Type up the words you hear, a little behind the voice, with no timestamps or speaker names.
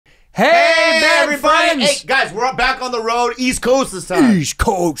Hey, everybody! friends. Hey, guys, we're back on the road, East Coast this time. East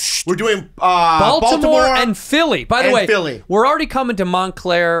Coast. We're doing Baltimore and Philly. By the way, Philly. We're already coming to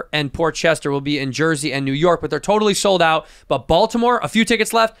Montclair and Port Chester. We'll be in Jersey and New York, but they're totally sold out. But Baltimore, a few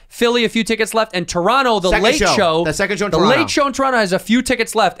tickets left. Philly, a few tickets left. And Toronto, the Second late show. The second show in Toronto. The late show in Toronto has a few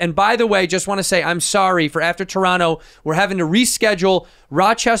tickets left. And by the way, just want to say I'm sorry for after Toronto. We're having to reschedule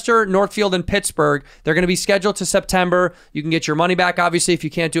Rochester, Northfield, and Pittsburgh. They're going to be scheduled to September. You can get your money back, obviously, if you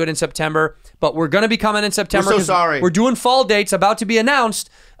can't do it in September. But we're going to be coming in September. We're so sorry. We're doing fall dates about to be announced.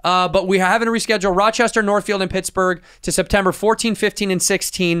 But we are having to reschedule Rochester, Northfield, and Pittsburgh to September 14, 15, and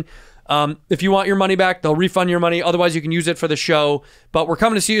 16. If you want your money back, they'll refund your money. Otherwise, you can use it for the show. But we're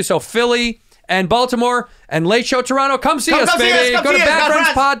coming to see you. So Philly and Baltimore and Late Show Toronto, come see us, baby. Go to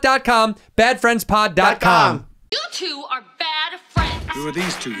badfriendspod.com. Badfriendspod.com. You two are bad friends. Who are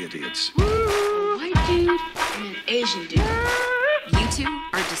these two idiots? A white dude and an Asian dude. You two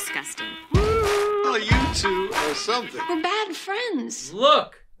are disgusting. Well, you two are something. We're bad friends.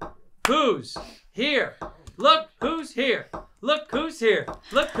 Look who's here. Look who's here. Look who's here.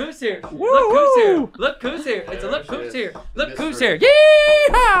 Look who's here. Look who's here. Look who's here. It's a look who's here. Look who's here.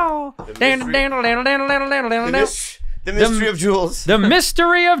 Yeehaw! The mystery of Jules. The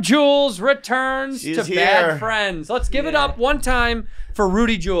mystery of Jules returns She's to here. Bad Friends. Let's give it up one time for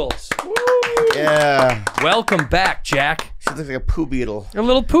Rudy Jules. Yeah. Welcome back, Jack. She looks like a poo beetle. A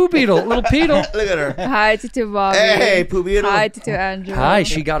little poo beetle, a little beetle. Look at her. Hi, Tito Bobby. Hey, poo beetle. Hi, Tito Andrew. Hi,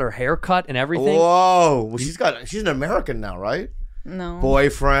 she got her hair cut and everything. Whoa. Well, she's an American now, right? No.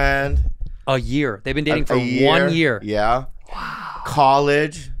 Boyfriend. A year. They've been dating for A year. 1 year. Yeah. Wow.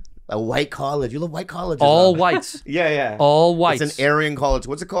 College. A white college. You love white colleges. All huh? whites. Yeah. All whites. It's an Aryan college.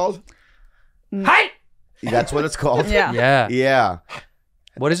 What's it called? Hi. That's what it's called. Yeah. Yeah. Yeah.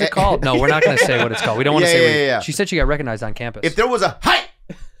 What is it called? No, we're not going to say what it's called. We don't want to Yeah, say. yeah. She said she got recognized on campus. If there was a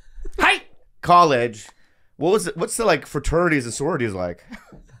college, what's the like fraternities and sororities like?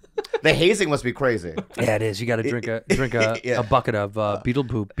 The hazing must be crazy. Yeah, it is. You got to drink a Yeah. a bucket of beetle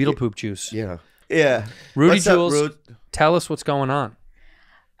poop juice. Yeah. Rudy What's up, Jules, Rude? tell us what's going on.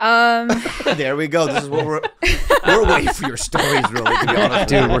 There we go. This is what we're waiting for your stories, really. To be honest,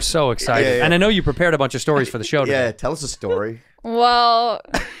 Dude, we're so excited. Yeah. And I know you prepared a bunch of stories for the show today. Yeah, tell us a story. Well,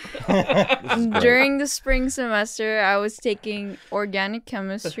 during the spring semester, I was taking organic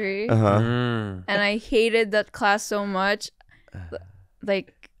chemistry, Mm. and I hated that class so much.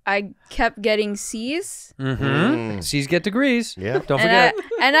 Like, I kept getting C's. C's get degrees. Yeah. Don't forget.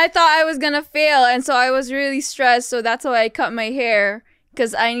 And I thought I was gonna fail, and so I was really stressed. So that's why I cut my hair,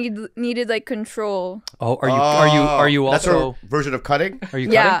 because I needed like control. Oh, are you That's also our version of cutting. are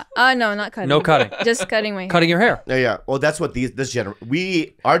you Yeah. cutting? No, not cutting. No cutting. Just cutting my hair. Cutting your hair. Yeah. Well, that's what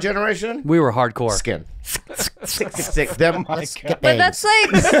our generation. We were hardcore. Skin. Sick. Them. But that's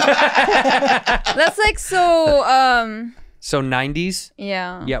like so So 90s?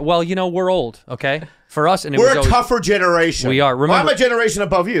 yeah. Yeah. Well, you know, we're old, okay? For us, and it We're was a always, tougher generation. We are. Well, I'm Remember- a generation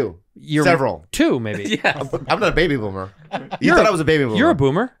above you. you're Several. 2 maybe. Yeah. I'm not a baby boomer. You thought I was a baby boomer. You're a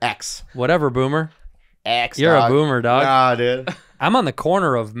boomer. X. Whatever, boomer. X. You're dog. a boomer, dog. Nah, dude. I'm on the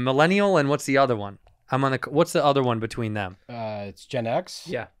corner of millennial and what's the other one? What's the other one between them? It's Gen X.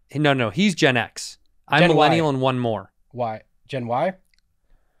 Yeah. No, he's Gen X. I'm Gen millennial Y. and one more. Y. Gen Y.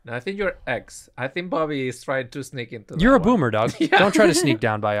 No, I think you're X. I think Bobby is trying to sneak into You're a that one. boomer, dog. Don't try to sneak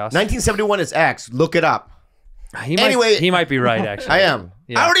down by us. 1971 is X. Look it up. Anyway- He might be right, actually. I am.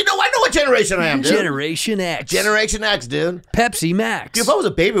 Yeah. I already know. I know what generation I am, dude. Generation X. Generation X, dude. Pepsi Max. Dude, if I was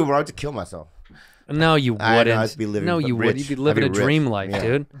a baby boomer, I would kill myself. No, you I know, wouldn't. I'd be living no, you rich. would. You'd be living I'd a be rich. dream life, Yeah.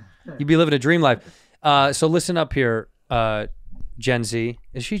 dude. You'd be living a dream life. So listen up here, Gen Z.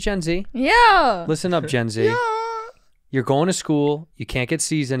 Is she Gen Z? Yeah. Listen up, Gen Z. You're going to school. You can't get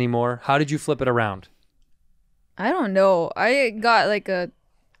C's anymore. How did you flip it around? I don't know. I got like a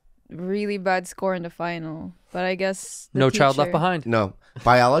really bad score in the final, but I guess the No child left teacher- behind. No.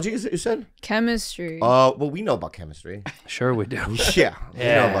 Biology, is it you said? Chemistry. Well, we know about chemistry. Sure we do. Yeah. We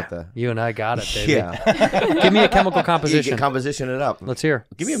know about that. You and I got it, baby. Yeah. Give me a chemical You composition. can composition it up. Let's hear.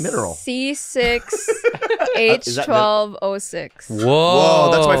 Give me a mineral. C6H12O6. Whoa.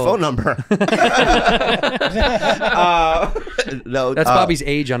 Whoa, that's my phone number. No, That's Bobby's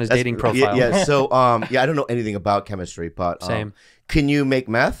age on his dating profile. Yeah, so I don't know anything about chemistry, but Same. Can you make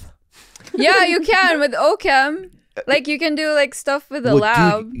meth? Yeah, you can with OChem. Like you can do like stuff with the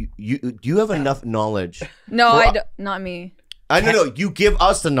lab. Do you have enough knowledge? No, for- I don't. Not me. I no. You give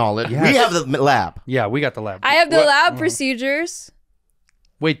us the knowledge. Yes. We have the lab. Yeah, we got the lab. I have the lab procedures.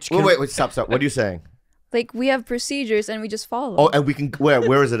 Wait, Wait, stop. What are you saying? Like we have procedures and we just follow. Oh, and we can.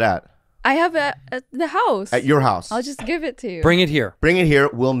 Where is it at? I have it at the house. At your house. I'll just give it to you. Bring it here. Bring it here.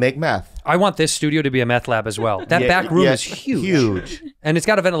 We'll make meth. I want this studio to be a meth lab as well. That back room is huge. Huge. And it's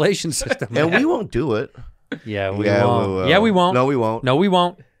got a ventilation system. And we won't do it. Yeah, we Yeah, won't. we will. Yeah, we won't. No, we won't. No, we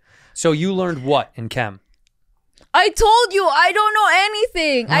won't. So you learned what in chem? I told you I don't know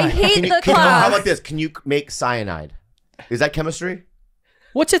anything. I hate the class. How about this? Can you make cyanide? Is that chemistry?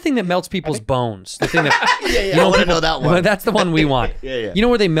 What's the thing that melts people's bones? The thing that I want to know that one. That's the one we want. Yeah. You know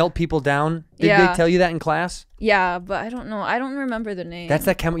where they melt people down? Did they tell you that in class? Yeah, but I don't know. I don't remember the name. That's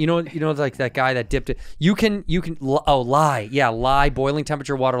that chem. You know, like that guy that dipped it. You can. Lye. Yeah, lye. Boiling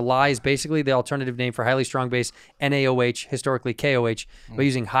temperature water. Lye is basically the alternative name for highly strong base NaOH, historically KOH. By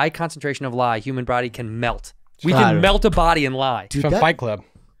using high concentration of lye, human body can melt. We can melt a body in lye. Dude, from Fight Club.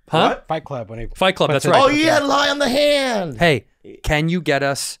 Huh? What? Fight Club. When he Fight Club. That's puts right. Oh, you had lye on the hand. Hey, can you get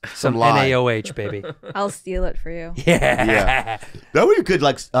us some lye. NaOH, baby? I'll steal it for you. Yeah. That would be a good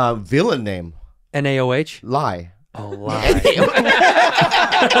like villain name. NaOH. Lie. Oh, lie.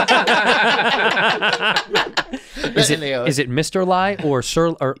 Is it Mr. Lie or Sir?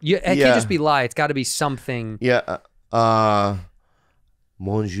 Or it can't just be lie. It's got to be something. Yeah.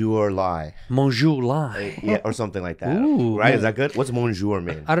 Bonjour lie. Bonjour lie. Yeah, or something like that. Ooh, right? Is that good? What's bonjour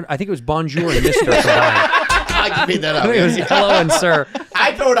mean? I think it was bonjour and Mr. combined. I just made that up. It was hello and sir.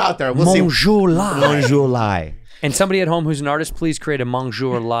 I throw it out there. We'll Bonjour see. lie. Bonjour lie. And somebody at home who's an artist, please create a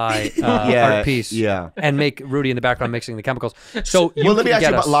bonjour lie art piece. Yeah. And make Rudy in the background mixing the chemicals. So well, let me ask you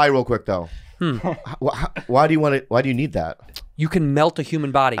about lie real quick though. Why do you want it? Why do you need that? You can melt a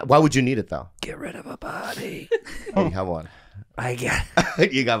human body. Why would you need it though? Get rid of a body. You have one. I get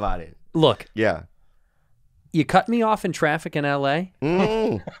it. You got body. Look. Yeah. You cut me off in traffic in L.A.,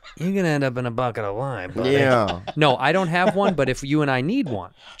 Mm. you're going to end up in a bucket of lime, buddy. Yeah. No, I don't have one, but if you and I need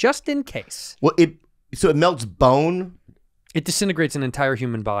one, just in case. Well, so it melts bone. It disintegrates an entire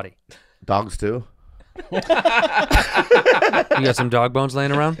human body. Dogs too. You got some dog bones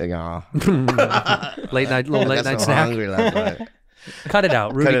laying around? Yeah. Late night so snack. Hungry last night. Cut it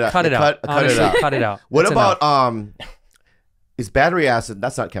out, Rudy. Cut it out. Honestly, cut it out. What That's about enough. Is battery acid?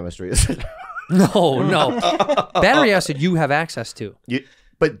 That's not chemistry, is it? No. Battery acid you have access to.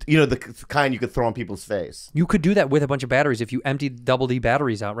 But you know the kind you could throw on people's face. You could do that with a bunch of batteries if you emptied double D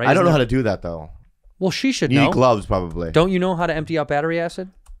batteries out, right? I don't know how to do that though. Well, she should You know. need gloves probably. Don't you know how to empty out battery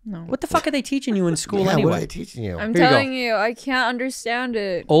acid? No. What the fuck are they teaching you in school Yeah, anyway? what are they teaching you? I'm Here you go. telling you, I can't understand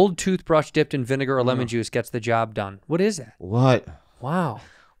it. Old toothbrush dipped in vinegar or lemon juice gets the job done. What is that? What? Wow.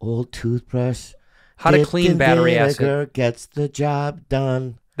 Old toothbrush. How to dipped clean in battery vinegar acid. gets the job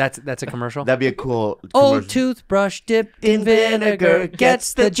done. That's a commercial? That'd be a cool Old commercial. toothbrush dipped in vinegar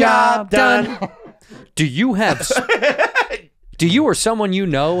gets the job done. Do you or someone you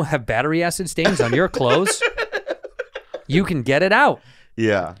know have battery acid stains on your clothes? You can get it out.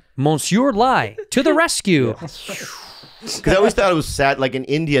 Yeah. Monsieur Lie to the rescue. Because I always thought it was sad. Like in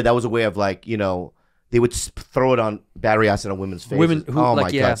India, that was a way of like, you know, they would throw it on battery acid on women's faces. Women who, oh like, my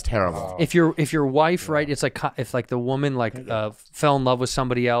yeah. God, it's terrible. If your wife, right, it's like if like the woman like fell in love with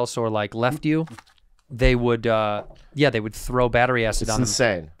somebody else or like left you, they would they would throw battery acid on them.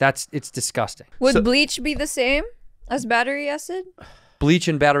 Insane. It's disgusting. Would bleach be the same as battery acid? Bleach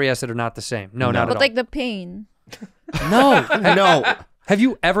and battery acid are not the same. No, not at But all. like the pain. No. No. Have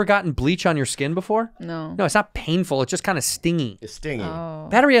you ever gotten bleach on your skin before? No. No, it's not painful. It's just kind of stingy. It's stinging. Oh.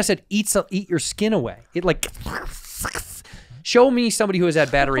 Battery acid eat your skin away. It like show me somebody who has had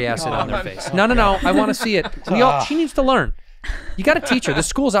battery acid on their face. No. I want to see it. She needs to learn. You got to teach her. The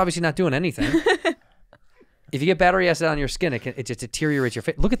school's obviously not doing anything. If you get battery acid on your skin, it just deteriorates your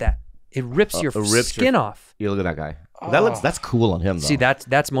face. Look at that. It rips your skin off. You look at that guy. That's cool on him though. See,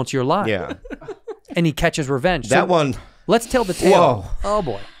 that's Monsieur Lie. Yeah. And he catches revenge. That So one. Let's tell the tale. Whoa. Oh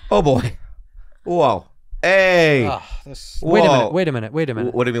boy. Oh boy. Whoa. Hey. Wait a Whoa. minute. Wait a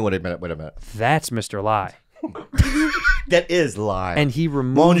minute. What do you mean? Wait a minute. That's Mr. Lie. That is lie. And he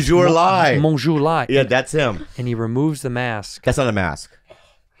removes Bonjour Lie. Bonjour Lie. Yeah, that's him. And he removes the mask. That's not a mask.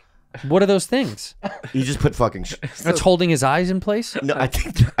 What are those things? You just put fucking. That's holding his eyes in place? No, I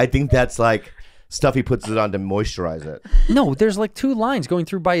think that's like stuff he puts it on to moisturize it. No, there's like two lines going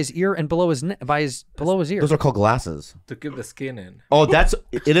through by his ear and below his below his ear. Those are called glasses. To keep the skin in. Oh,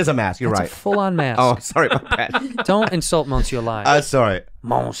 it is a mask. You're That's right. a full-on mask. Oh, sorry about that. Don't insult Monsieur Lie. Sorry.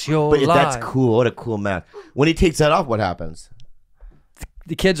 Monsieur But Lie. that's cool. What a cool mask. When he takes that off, what happens?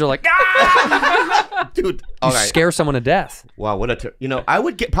 The kids are like, ah! Dude, You all right. scare someone to death. Wow, what a I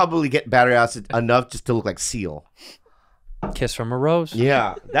would probably get battery acid enough just to look like Seal. Kiss from a Rose.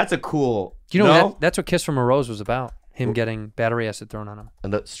 Yeah, that's a cool. Do you know no? that's what Kiss from a Rose was about? Him getting battery acid thrown on him.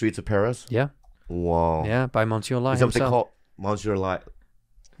 In the streets of Paris. Yeah. Whoa. Yeah, by Monsieur Lie Is that what they himself. call Monsieur Lie?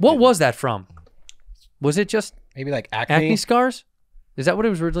 What was that from? Was it just Maybe like acne scars? Is that what it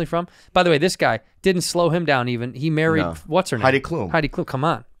was originally from? By the way, this guy didn't slow him down even. He married, what's her name? Heidi Klum. Heidi Klum, come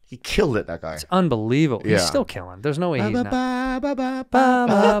on. He killed it, that guy. It's unbelievable. Yeah. He's still killing. There's no way he's not.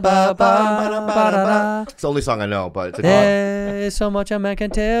 It's the only song I know, but it's a There's so much a man can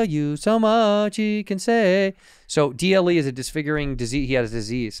tell you, so much he can say. So DLE is a disfiguring disease. He has a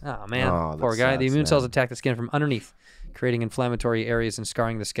disease. Oh, man. Oh, Poor that's guy. sad, The immune sad. cells attack the skin from underneath, creating inflammatory areas and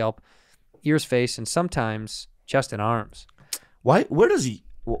scarring the scalp, ears, face, and sometimes chest and arms. Why? Where does he?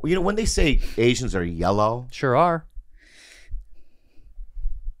 You know, when they say Asians are yellow, Sure are.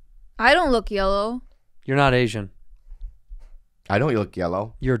 I don't look yellow. You're not Asian. I don't look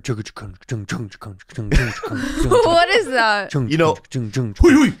yellow. You're What is that? You know,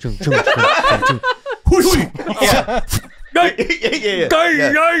 yeah.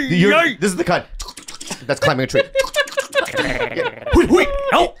 This is the kind that's climbing a tree.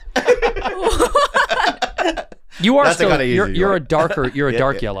 Help! You are That's the still. kind of You're, Asian you're you a are. darker. You're a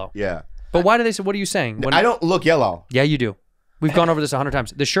dark yellow. Yeah. But why do they say? What are you saying? When- I don't look yellow. Yeah, you do. We've gone over this 100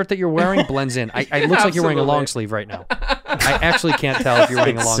 times. The shirt that you're wearing blends in. It looks like you're wearing a long sleeve right now. I actually can't tell if you're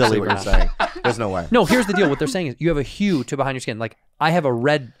wearing a It's long silly sleeve or what you're not. saying. There's no way. No, here's the deal. What they're saying is you have a hue to behind your skin. Like I have a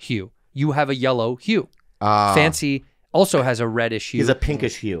red hue. You have a yellow hue. Fancy also has a reddish hue. He's a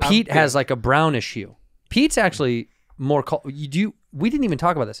pinkish hue. Pete has like a brownish hue. Pete's actually more. We didn't even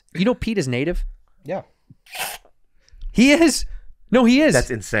talk about this. You know, Pete is native. Yeah. He is. No, he is. That's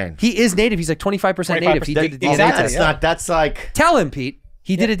insane. He is native. He's like 25% native. He did the DNA Exactly, test. yeah. That's like Tell him, Pete.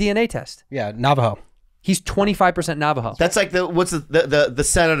 He did a DNA test. Yeah, Navajo. He's 25% Navajo. that's like the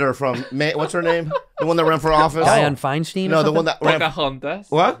senator from what's her name? The one that ran for office. Dianne Feinstein. No, or the one something? that ran. Pocahontas.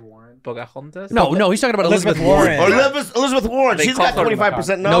 What? Pocahontas. No, he's talking about Elizabeth Elizabeth Warren. Warren. Elizabeth Warren. They She's call got her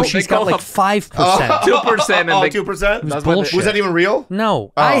 25% No, she's got like 5%. 2%. And Oh, they, 2%? That's bullshit. Was that even real?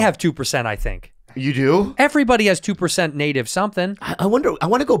 No, I have 2%. I think You do? everybody has 2% native something. I wonder. I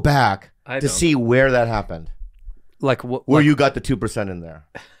want to go back I to don't. see where that happened. Like what? Where Like you got the 2% in there?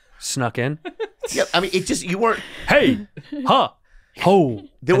 snuck in? Yeah, I mean, it just you weren't. Hey, huh? Ho!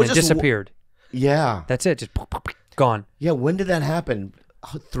 There and was it just disappeared. Yeah, That's it. Just gone. yeah. When did that happen?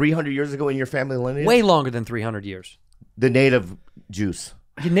 300 years ago in your family lineage? Way longer than 300 years. The native juice.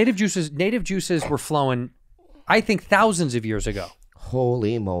 Native juices were flowing, I think, thousands of years ago.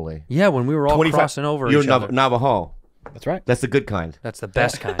 Holy moly! Yeah, when we were all 25 crossing over You're each other. Navajo. That's right. That's the good kind. That's the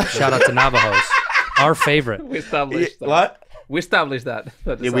best kind. Shout out to Navajos, our favorite. we established that. What? We established that.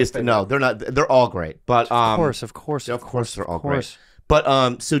 No, they're not. They're all great. But Of course, of course, of course, they're all of course. great.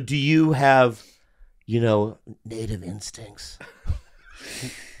 But so do you have, native instincts?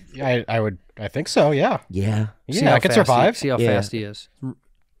 Yeah, I think so. Yeah. Yeah. See Yeah, how I could fast survive. See how Yeah. fast he is.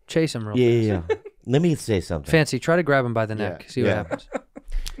 Chase him real Yeah, fast. yeah. Let me say something. Fancy, try to grab him by the neck. Yeah, See what yeah. happens.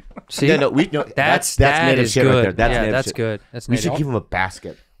 See, No, that's that native is shit good. right there. That's yeah, native that's shit. good. That's We native. should give him a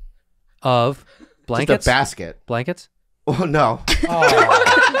basket. Of blankets. Just a basket. Blankets. Oh no,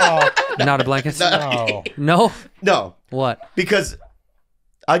 Not a blanket. No. No. no, What? because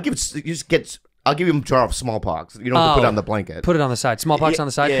I'll give him a jar of smallpox. You don't have to put it on the blanket. Put it on the side. Smallpox on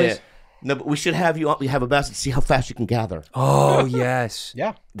the side, Yeah, please. yeah. No, but we should have you have a basket. See how fast you can gather. Oh yes.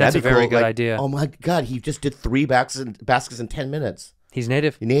 Yeah. That's That'd a be very cool. good Like, idea. Oh my God, he just did 3 baskets in 10 minutes. He's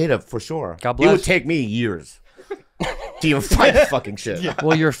native. Native for sure. God It would bless. take me years to even find fucking shit.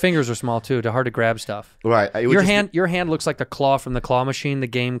 Well, your fingers are small too. They're hard to grab stuff. Right. It would Your just be- hand, your hand looks like the claw from the claw machine, the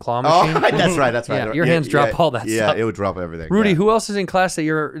game claw Oh, machine. that's right. That's right. Yeah, your hands drop all that yeah, stuff. it would drop everything. Rudy, yeah. who else is in class that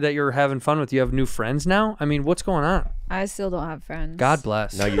you're having fun with? You have new friends now? I mean, what's going on? I still don't have friends. God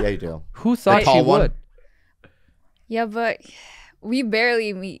bless. No, you do. Who thought tall she one? would? Yeah, but we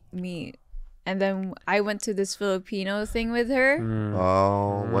barely meet. And then I went to this Filipino thing with her.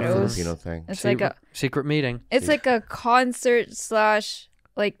 Oh, what It was- Filipino thing? It's like a secret meeting. it's like a concert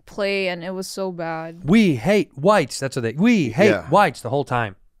 / like play, and it was so bad. We hate whites. That's what we hate Yeah. whites the whole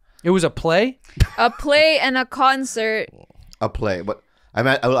time. It was a play. A play and a concert. A play. But I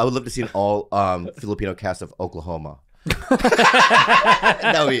would love to see an all Filipino cast of Oklahoma.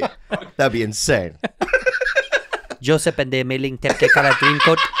 That'd be insane. Joseph and the mailing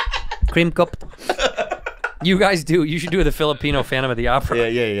cream cup. You guys do. You should do the Filipino Phantom of the Opera.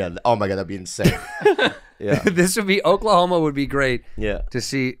 Yeah. Oh my God, that'd be insane. Yeah. This would be Oklahoma. Would be great. Yeah. To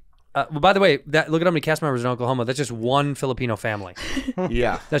see. Well, by the way, look at how many cast members in Oklahoma. That's just one Filipino family.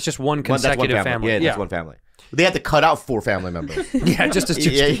 Yeah. That's just one That's one consecutive family. Yeah, that's one family. They had to cut out 4 family members. Yeah, just as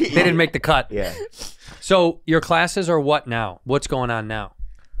Yeah, they didn't make the cut. Yeah. So your classes are what now? What's going on now?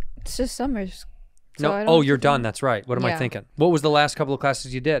 It's just summers. So No. I don't Oh, have you're to done. do That's right. What am I Yeah. thinking? What was the last couple of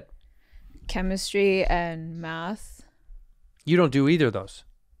classes you did? chemistry and math. You don't do either of those.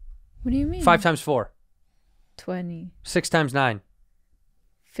 What do you mean? 5 times 4. 20. 6 times 9.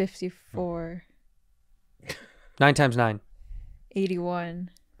 54. 9 times 9. 81.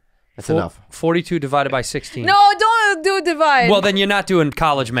 That's enough. 42 divided by 16. No, don't do divide. Well, then you're not doing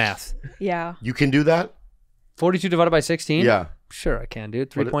college math. Yeah. You can do that? 42 divided by 16? Yeah. Sure, I can, dude.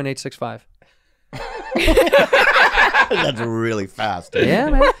 3.865. That's really fast. Yeah,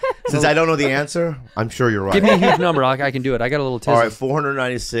 man. Since I don't know the answer, I'm sure you're right. Give me a huge number. I can do it. I got a little tizzy. All right,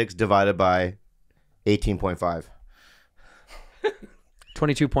 496 divided by 18.5.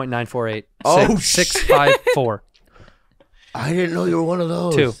 22.948. Oh, 654. I didn't know you were one of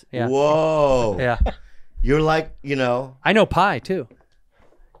those. 2, yeah. Whoa. Yeah. You're like, you know. I know pi, too.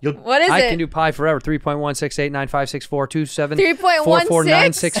 What is I it? can do pi forever. 3.168956427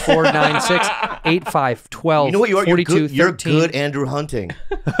 3.16? 85 12 You know what you are? 42 you're 13. good Andrew Hunting.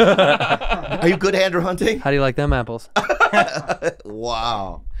 Are you good Andrew Hunting? How do you like them apples?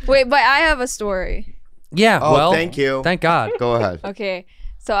 Wow. Wait, but I have a story. Yeah, Oh, well, thank you. Thank God. Go ahead. Okay.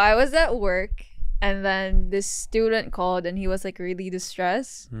 So I was at work and then this student called and he was like really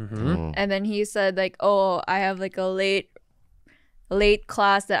distressed. Mm-hmm. And then he said like, "Oh, I have like a late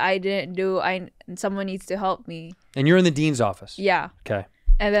class that I didn't do. And someone needs to help me." And you're in the dean's office. Yeah. Okay.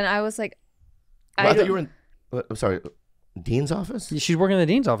 And then I was like, I thought you were in, I'm sorry, Dean's office? She's working in the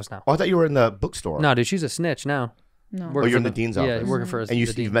dean's office now. Oh, I thought you were in the bookstore. No, dude, she's a snitch now. No. Oh, you're in the dean's Yeah, office. working for And the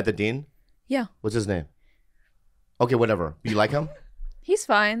you've dean. met the dean? Yeah. What's his name? Okay, whatever. You like him? He's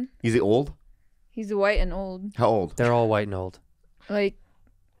fine. Is he old? He's white and old. How old? They're all white and old. Like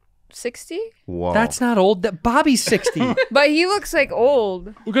 60? Whoa. That's not old. Bobby's 60 But he looks like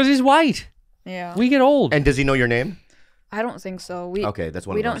old. because he's white. Yeah. We get old. And does he know your name? I don't think so. We Okay, that's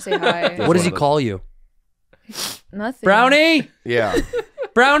one we of don't those. say hi. What does he one of those. call you? Nothing. Brownie? Yeah.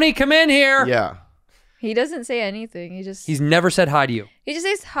 Brownie, come in here. Yeah. He doesn't say anything. He just Never said hi to you. he just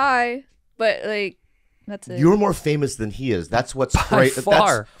says hi, but like that's it. You're more famous than he is. That's what's By great.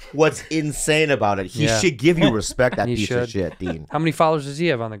 far. That's what's insane about it. He Yeah. should give you respect, that He piece should. of shit, Dean. How many followers does he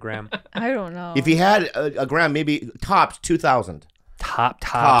have on the gram? I don't know. If he had a gram, maybe tops 2,000.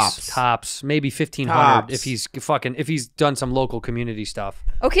 Tops. Maybe 1,500 Tops. if he's done some local community stuff.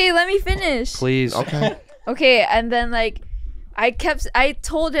 Okay, let me finish. Please. Okay. Okay, and then like I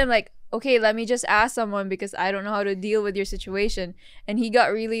told him like, okay, let me just ask someone because I don't know how to deal with your situation. And he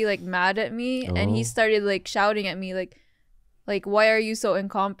got really like mad at me and he started like shouting at me like why are you so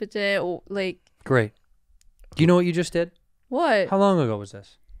incompetent? Or, like Great. Do you know what you just did? what? How long ago was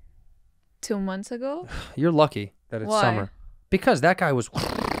this? 2 months ago? You're lucky that it's Why? summer. Because that guy was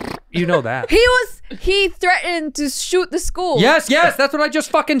you know that. He threatened to shoot the school. Yes, that's what I just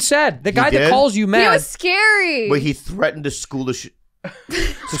fucking said. The guy that did? calls you He mad. was scary. Wait, he threatened to school to shoot.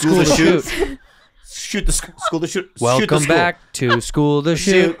 School to shoot. Shoot the school to shoot. shoot the Welcome school. back to School to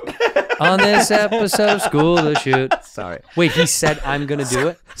Shoot. On this episode of School to Shoot. Sorry. Wait, he said I'm gonna do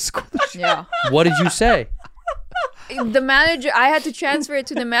it? Yeah. What did you say? The manager, I had to transfer it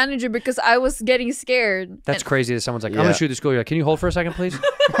to the manager because I was getting scared. That's crazy that someone's like, I'm Yeah. gonna shoot the school. You're like, can you hold for a second, please?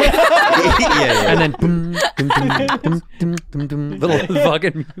 yeah. And then boom, boom, boom, boom, boom, boom,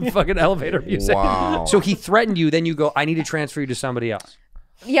 little fucking elevator music. Wow. So he threatened you, then you go, I need to transfer you to somebody else.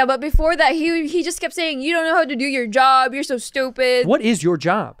 Yeah, but before that, he just kept saying, "You don't know how to do your job. You're so stupid." What is your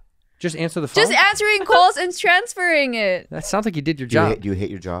job? Just answer the phone? Just answering calls and transferring it. That sounds like you did your Do you, job. hate, do you hate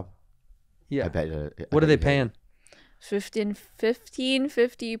your job? Yeah. I bet. What are they paying?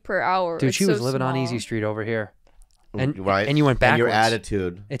 15.50 per hour. Dude, It's she so was living on small. Easy Street over here. And Right. and you went And your backwards.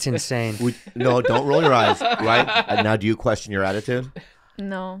 attitude. It's insane. No, don't roll your eyes. Right. Now, do you question your attitude?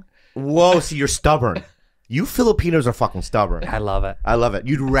 No. Whoa. See, you're stubborn. You Filipinos are fucking stubborn. I love it. I love it.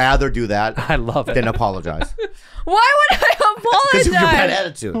 You'd rather do that I love it. than apologize. Why would I Because of your bad apologize?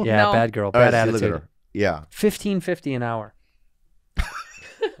 attitude. Yeah, No. bad girl, All right, bad see, look at attitude. her. Yeah. $15.50 an hour.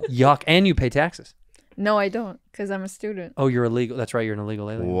 Yuck. And you pay taxes. No, I don't, because I'm a student. Oh, you're illegal. That's right. You're an illegal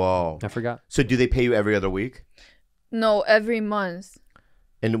alien. Whoa. I forgot. So do they pay you every other week? No, every month.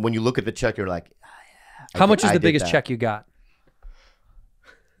 And when you look at the check, you're like, How much is I the did biggest that. check you got?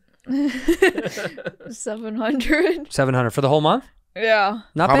 700. 700 for the whole month? Yeah.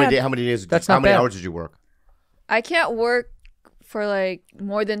 Not how bad. many days? That's how not many bad. hours did you work? I can't work for like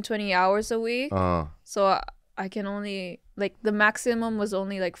more than 20 hours a week. So I can only, like, the maximum was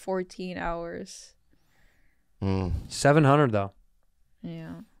only like 14 hours. 700 though.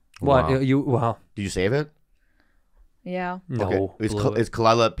 Yeah. What? Wow. Wow. Did you save it? Yeah. No. Okay. Is, blew it. is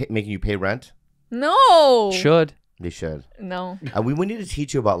Kalila making you pay rent? No. Should. They should. No. We need to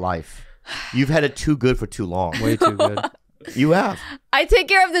teach you about life. You've had it too good for too long. Way too good. You have. I take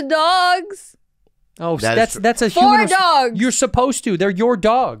care of the dogs. Oh, That is that's true. that's a 4 human. dogs. You're supposed to. They're your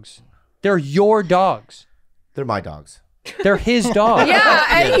dogs. They're your dogs. They're my dogs. They're his dogs. Yeah,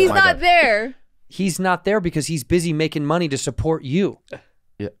 and Yeah, he's my not dog. there. He's not there because he's busy making money to support you.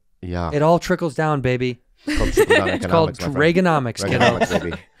 Yeah. It all trickles down, baby. It's called Reaganomics, kiddo. Reaganomics,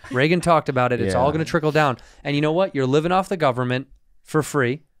 baby. Reagan talked about it. It's all Yeah. going to trickle down. And you know what? You're living off the government for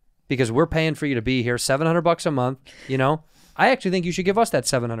free because we're paying for you to be here. $700 a month. You know, I actually think you should give us that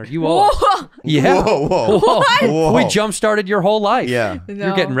 $700. You owe us. Whoa. Yeah. Whoa. Whoa. We jump started your whole life. Yeah. No.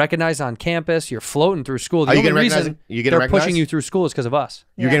 You're getting recognized on campus. You're floating through school. The Are you only getting reason recognized? You getting they're pushing recognized? you through school is because of us.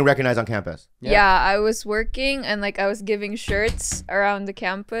 You're getting recognized on campus. Yeah, I was working and like I was giving shirts around the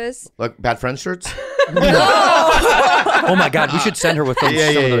campus. Like bad friends shirts? Oh my God, we should send her with those,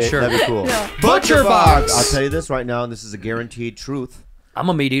 some of those shirts. That'd be cool. Butcher Box. I'll tell you this right now, and this is a guaranteed truth. I'm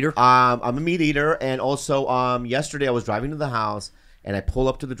a meat eater. I'm a meat eater, and also yesterday I was driving to the house, and I pull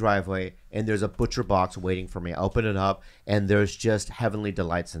up to the driveway, and there's a Butcher Box waiting for me. I open it up, and there's just heavenly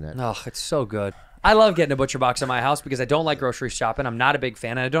delights in it. Oh, it's so good. I love getting a Butcher Box in my house because I don't like grocery shopping. I'm not a big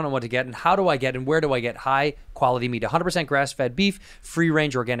fan, and I don't know what to get. And how do I get and where do I get high quality meat? 100% grass-fed beef,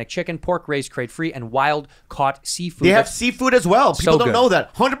 free-range organic chicken, pork raised crate-free, and wild-caught seafood. They have seafood as well. People don't good. know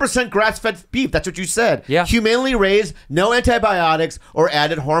that. 100% grass-fed beef. That's what you said. Yeah. Humanely raised, no antibiotics or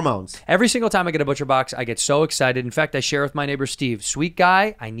added hormones. Every single time I get a Butcher Box, I get so excited. In fact, I share with my neighbor Steve. Sweet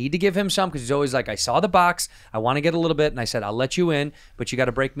guy. I need to give him some because he's always like, I saw the box. I want to get a little bit. And I said, I'll let you in, but you got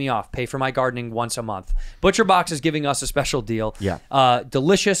to break me off. Pay for my gardening once a month. Butcher Box is giving us a special deal. Yeah.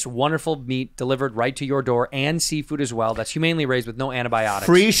 Delicious, wonderful meat delivered right to your door and seafood as well. That's humanely raised with no antibiotics.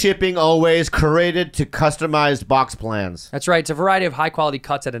 Free shipping always, curated to customized box plans. That's right. It's a variety of high-quality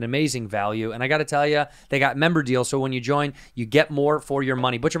cuts at an amazing value. And I got to tell you, they got member deals, so when you join, you get more for your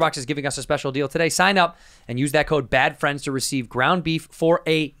money. Butcher Box is giving us a special deal today. Sign up and use that code BADFRIENDS to receive ground beef for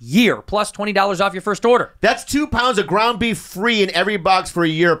a year, plus $20 off your first order. That's 2 pounds of ground beef free in every box for a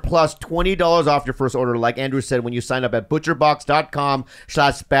year, plus $20 off your first order. Like Andrew said, when you sign up at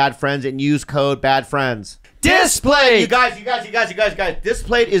butcherbox.com/badfriends and use code BADFRIENDS. Display! You guys.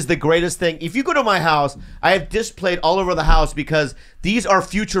 Displayed is the greatest thing. If you go to my house, I have displayed all over the house because these are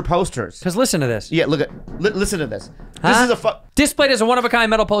future posters. Because listen to this. Yeah, look at, listen to this. This Huh? is a Displayed is a one-of-a-kind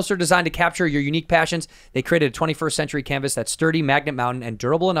metal poster designed to capture your unique passions. They created a 21st century canvas that's sturdy, magnet mounted, and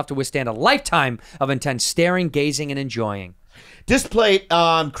durable enough to withstand a lifetime of intense staring, gazing, and enjoying. Display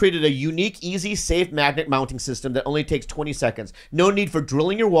created a unique, easy, safe magnet mounting system that only takes 20 seconds. No need for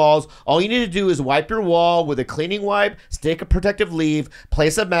drilling your walls. All you need to do is wipe your wall with a cleaning wipe, stick a protective leaf,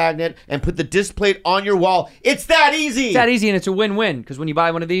 place a magnet, and put the display on your wall. It's that easy! It's that easy, and it's a win-win, because when you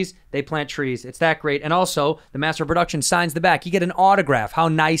buy one of these, they plant trees. It's that great. And also, the master of production signs the back. You get an autograph. How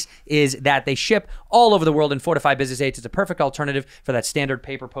nice is that? They ship all over the world in 4 to 5 business days. It's a perfect alternative for that standard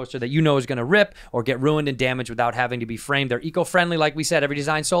paper poster that you know is going to rip or get ruined and damaged without having to be framed. They're eco-friendly, like we said. Every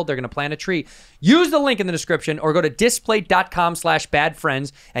design sold, they're going to plant a tree. Use the link in the description or go to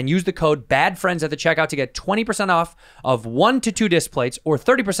displate.com/badfriends and use the code BADFRIENDS at the checkout to get 20% off of 1 to 2 displays or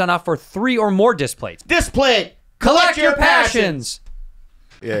 30% off for 3 or more displays. Display! Collect your passions!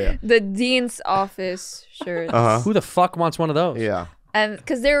 Yeah. The dean's office shirts. Who the fuck wants one of those? Yeah. And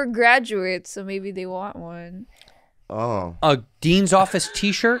because they were graduates, so maybe they want one. Oh. A dean's office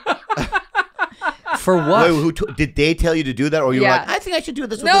T-shirt? For what? Wait, did they tell you to do that, or you were Yeah. like, I think I should do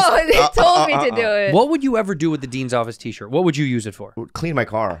this with No, this? they told me to do it. What would you ever do with the dean's office T-shirt? What would you use it for? Clean my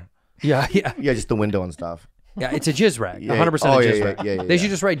car. Yeah. Yeah, just the window and stuff. Yeah, it's a jizz rag. Yeah. 100% Oh, a yeah, jizz yeah, rag. yeah, They should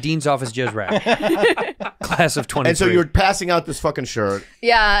just write dean's office jizz rag. Class of 23. And so you're passing out this fucking shirt,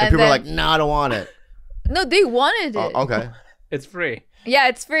 Yeah, and and people are then, like, "No, I don't want it." no, they wanted it. Okay. It's free. Yeah,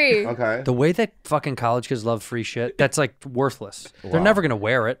 it's free. Okay. The way that fucking college kids love free shit, that's like worthless. They're Wow. never going to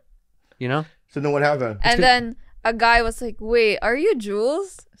wear it, you know? So then what happened? And then a guy was like, "Wait, are you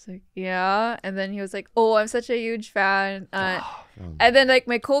Jules?" I was like, "Yeah." And then he was like, "Oh, I'm such a huge fan." And then like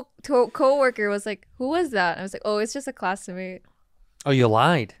my co-worker was like, "Who was that?" And I was like, "Oh, it's just a classmate." Oh, you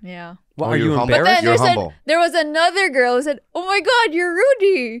lied. Yeah. Well, Oh, are you're you humble. But embarrassed? then You're there humble. there was another girl who said, "Oh my God, you're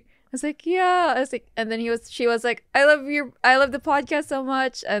Rudy." I was like, "Yeah." I was like, and then she was like, I love the podcast so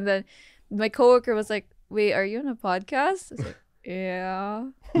much." And then my coworker was like, "Wait, are you on a podcast?" I was like, "Yeah."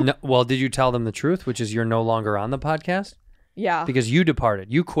 No, well, did you tell them the truth, which is you're no longer on the podcast? Yeah. Because you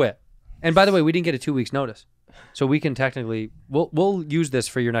departed. You quit. And by the way, we didn't get a 2 weeks notice. So we can technically, we'll use this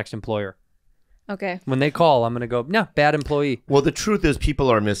for your next employer. Okay. When they call, I'm going to go, no, bad employee. Well, the truth is,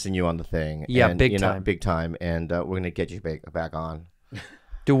 people are missing you on the thing. Yeah, and, big you know, time. big time, and we're gonna get you back on.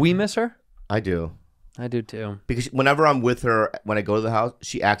 Do we miss her? I do, I do too. because whenever I'm with her, when I go to the house,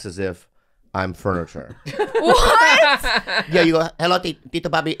 she acts as if I'm furniture. What? Yeah, you go, hello, Tito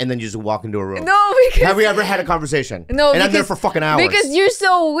Bobby, and then you just walk into a room. No, because Have we ever had a conversation? No, and I'm there because- for fucking hours. because you're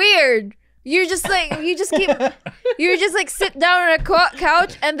so weird. You're just like sit down on a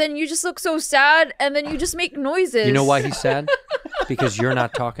couch and then you just look so sad and then you just make noises. You know why he's sad? Because you're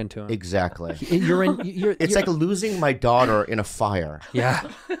not talking to him. Exactly. It's like losing my daughter in a fire. Yeah.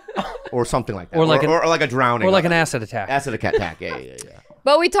 Or something like that. Or like or like a drowning. Or like an acid attack. Acid attack. Yeah.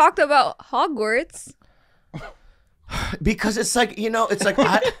 But we talked about Hogwarts. Because it's like, it's like,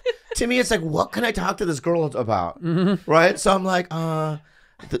 to me, it's like, what can I talk to this girl about? Mm-hmm. Right? So I'm like, the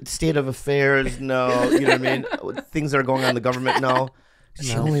state of affairs, no. You know what I mean? Things that are going on in the government, no.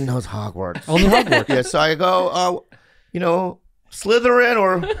 She only knows Hogwarts. Only Hogwarts. Yeah, so I go, Slytherin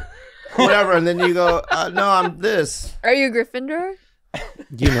or whatever. And then you go, no, I'm this. Are you Gryffindor?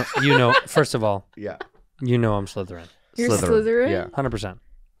 You know, first of all, Yeah. you know I'm Slytherin. You're Slytherin? Yeah. 100%.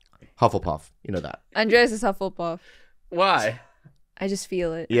 Hufflepuff. You know that. Andrés is Hufflepuff. Why? I just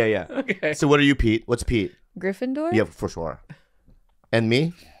feel it. Yeah. Okay. So what are you, Pete? What's Pete? Gryffindor? Yeah, for sure. And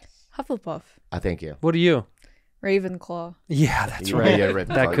me? Hufflepuff. I thank you. What are you? Ravenclaw. Yeah, that's Yeah, right. yeah,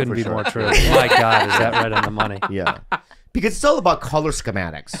 Ravenclaw, That couldn't for be sure. more true. My God, is that right on the money? Yeah. Because it's all about color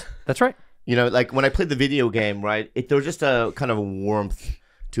schematics. That's right. Like when I played the video game, right? There was just a kind of a warmth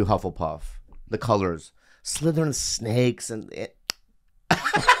to Hufflepuff. The colors. Slytherin snakes and...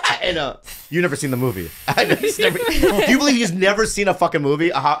 You've never seen the movie. Do you believe he's never seen a fucking movie?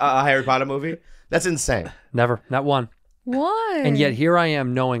 A Harry Potter movie? That's insane. Never. Not one. Why? And yet here I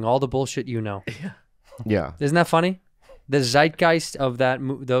am knowing all the bullshit you know. Yeah. Isn't that funny? The zeitgeist of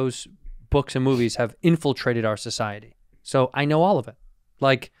those books and movies have infiltrated our society. So I know all of it.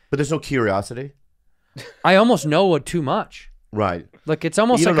 Like, But there's no curiosity. I almost know too much. Right. Like, it's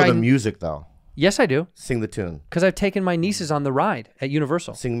almost You don't like know the music, though. Yes, I do. Sing the tune. Because I've taken my nieces on the ride at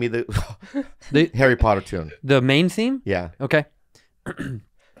Universal. Sing me the The Harry Potter tune. the main theme? Yeah. Okay.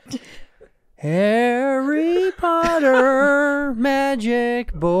 Harry Potter,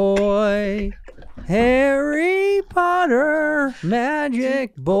 magic boy. Harry Potter,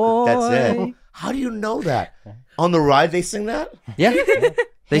 magic boy. That's it. How do you know that? On the ride, they sing that? Yeah.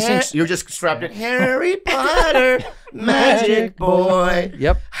 They sing. You're just strapped in Harry Potter, magic boy.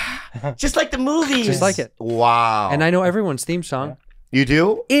 Yep. Just like the movies. Just like it. Wow. And I know everyone's theme song. You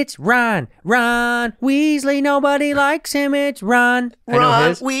do? It's Ron Weasley. Nobody likes him. It's Ron. I know Ron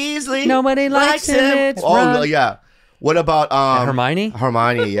his. Weasley. Nobody likes him. It's Oh, Ron. yeah. What about Hermione?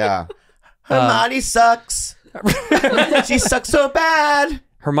 Hermione, yeah. Hermione sucks. She sucks so bad.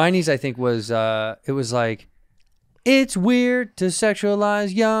 Hermione's, I think, was it was like, it's weird to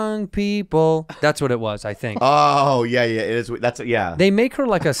sexualize young people. That's what it was, I think. Oh, yeah. It is. Yeah. They make her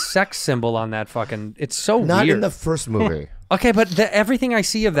like a sex symbol on that fucking. It's so Not weird. in the first movie. Okay, but everything I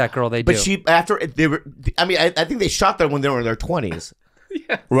see of that girl, they do. But she, after they were, I think they shot them when they were in their 20s.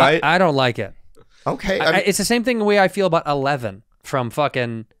 Right? I don't like it. Okay. It's the same thing the way I feel about 11 from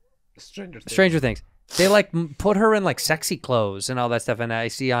fucking Stranger Things. They like put her in like sexy clothes and all that stuff, and I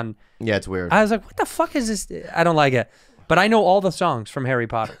see on. Yeah, it's weird. I was like, what the fuck is this? I don't like it. But I know all the songs from Harry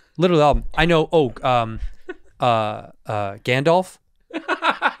Potter. Literally all of them. I know, Gandalf.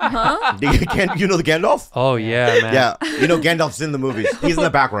 Huh? You know the Gandalf? Oh, yeah, man. Yeah. You know Gandalf's in the movies. He's in the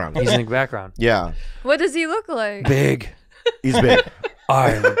background. He's in the background. Yeah. What does he look like? Big. He's big.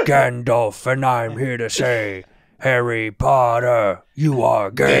 I'm Gandalf, and I'm here to say, Harry Potter, you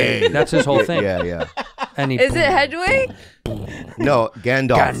are gay. That's his whole thing. Yeah. And he, Is it Hedwig? No,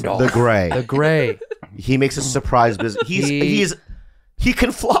 Gandalf. The Gray. The Gray. He makes a surprise visit. He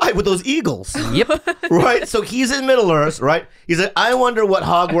can fly with those eagles. Yep. Right? So he's in Middle Earth, right? He's like, I wonder what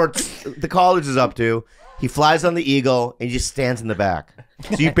Hogwarts, the college, is up to. He flies on the eagle and he just stands in the back.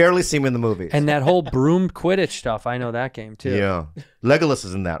 So you barely see him in the movie. And that whole broom Quidditch stuff, I know that game too. Yeah. Legolas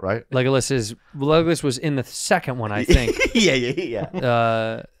is in that, right? Legolas was in the second one, I think.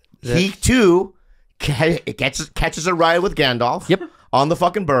 Yeah. He too catches a ride with Gandalf. Yep. On the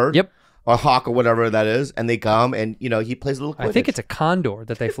fucking bird. Yep. Or hawk or whatever that is, and they come and he plays a little Quidditch. I think it's a condor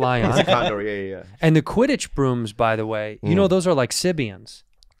that they fly on. It's a condor, yeah. And the Quidditch brooms, by the way, you know those are like Sibians.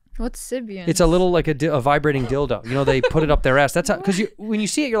 What's Sibian? It's a little like a vibrating dildo. You know, they put it up their ass. That's how, because when you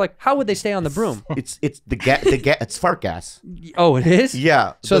see it, you're like, how would they stay on the broom? It's it's fart gas. Oh, it is?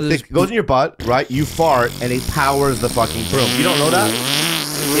 Yeah. So it goes in your butt, right? You fart, and it powers the fucking broom. You don't know that?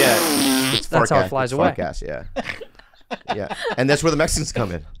 Yeah. It's fart That's how it gas. flies It's away. Fart gas, yeah. Yeah. And that's where the Mexicans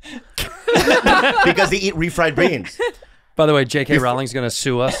come in. Because they eat refried beans. By the way, J.K. Rowling's going to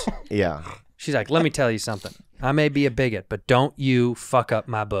sue us. Yeah. She's like, let me tell you something. I may be a bigot, but don't you fuck up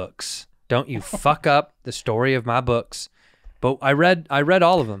my books. Don't you fuck up the story of my books. But I read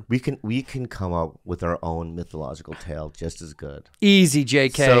all of them. We can come up with our own mythological tale just as good. Easy,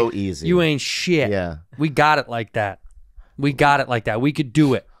 JK. So easy. You ain't shit. Yeah. We got it like that. We got it like that. We could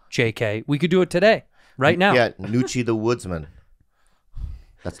do it, JK. We could do it today, right now. Yeah, Nucci the Woodsman.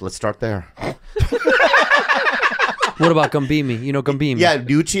 Let's start there. What about Gambimi? You know Gambimi? Yeah,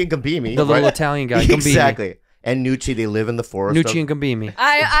 Nucci and Gambimi. The little Italian guy, Gambimi. Exactly. And Nucci, they live in the forest. Nucci and Gambimi.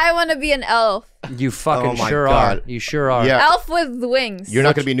 I want to be an elf. You fucking Oh my sure God. are. You sure are. Yeah. Elf with wings. You're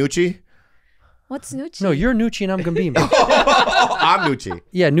not going to be Nucci? What's Nucci? No, you're Nucci and I'm Gambimi. Oh, I'm Nucci.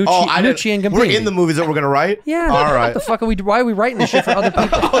 Yeah, Nucci, Nucci and Gambimi. We're in the movies that we're going to write? Yeah. All right. What the fuck are we? Why are we writing this shit for other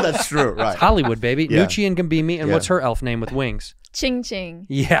people? Oh, that's true. Right. Hollywood, baby. Yeah. Nucci and Gambimi. And Yeah. what's her elf name with wings? Ching Ching.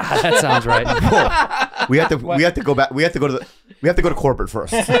 Yeah, that sounds right. We have to go back. We have to go to corporate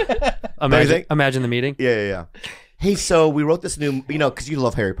first. Imagine the meeting. Yeah. Hey, so we wrote this new, because you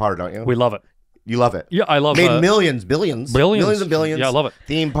love Harry Potter, don't you? We love it. You love it. Yeah, I love Made billions and billions. Yeah, I love it.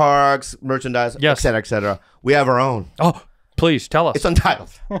 Theme parks, merchandise, Yes. et cetera, et cetera. We have our own. Oh, please tell us. It's untitled.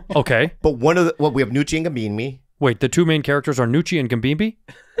 Okay. But we have Nucci and Gambini. Wait, the two main characters are Nucci and Gambimi?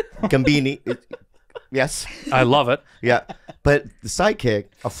 Gambini. Yes. I love it. Yeah. But the sidekick,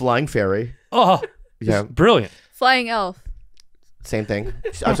 a flying fairy. Oh, Yeah. brilliant. Flying elf. Same thing.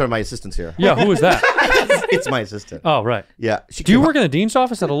 I'm sorry, my assistant's here. Yeah, who is that? It's my assistant. Oh, right. Yeah. Do you work in the dean's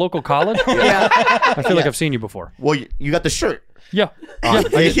office at a local college? Yeah. I feel like I've seen you before. Well, you got the shirt. Yeah. On.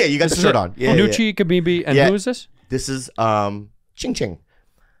 Yeah, you got the This is shirt it. on. Yeah, Nucci, Gambimi, and Yeah. who is this? This is Ching Ching.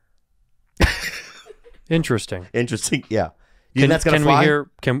 Interesting. Interesting. Yeah. You think that's gonna can fly? we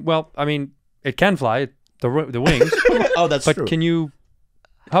hear? Well, I mean, it can fly. The wings. Oh, that's but true. can you?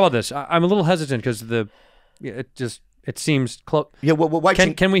 How about this? I'm a little hesitant because it seems close. Yeah. Why?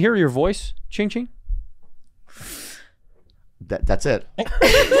 Can we hear your voice, Ching Ching? That's it.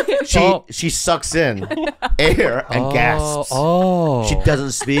 Oh. She sucks in air and gasps. Oh. She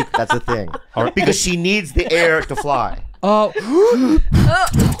doesn't speak. That's the thing. Because she needs the air to fly. Oh.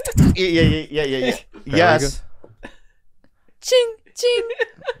 Yeah. Yes. Ching Ching.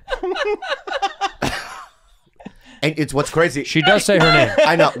 And it's what's crazy. She does say her name.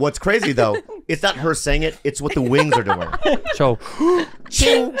 I know. What's crazy though, it's not her saying it. It's what the wings are doing. So,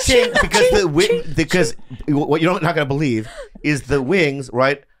 Ching ching. Because what you're not gonna believe is the wings,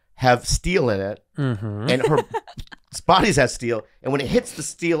 right, have steel in it, and her body has steel, and when it hits the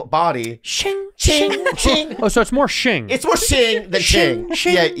steel body, shing, ching ching. Oh, so it's more shing. It's more shing than ching.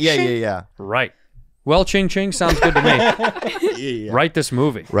 Yeah. Right. Well, Ching Ching sounds good to me. Yeah. Write this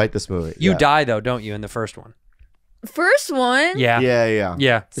movie. Write this movie. You yeah. die though, don't you, in the first one? First one. Yeah.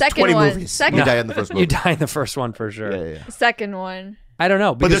 Yeah. Second 20 one. movies. Second. You die in the first movie. You die in the first one for sure. Yeah. Second one. I don't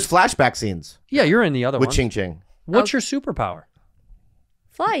know. But Because, there's flashback scenes yeah, you're in the other with one. Ching Ching. What's your superpower?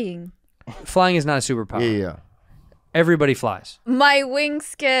 Flying. Flying is not a superpower. Yeah. Everybody flies. My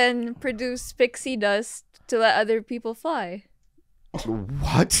wings can produce pixie dust to let other people fly.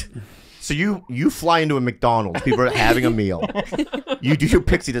 What? So you fly into a McDonald's, people are having a meal. You do your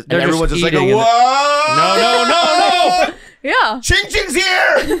pixie dust, and They're just everyone's just like, eating whoa! No. Yeah. Ching Ching's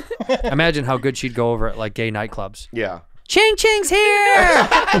here! Imagine how good she'd go over at like gay nightclubs. Yeah. Ching Ching's here.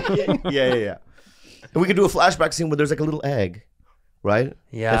 Yeah. And we could do a flashback scene where there's like a little egg, right?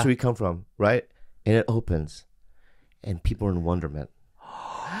 Yeah. That's where we come from, right? And it opens, and people are in wonderment.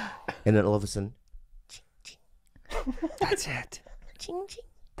 And then all of a sudden, That's it.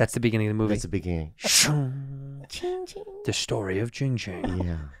 That's the beginning of the movie. that's the beginning. The story of Ching Ching.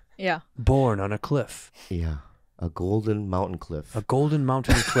 Yeah. Yeah. Born on a cliff. Yeah. A golden mountain cliff. A golden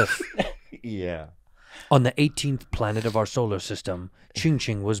mountain cliff. Yeah. On the 18th planet of our solar system, Ching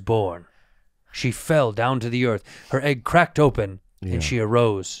Ching was born. She fell down to the earth. Her egg cracked open, and she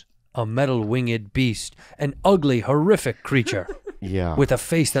arose. A metal-winged beast. An ugly, horrific creature. Yeah. With a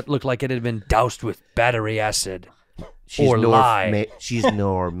face that looked like it had been doused with battery acid. She's or lie. She's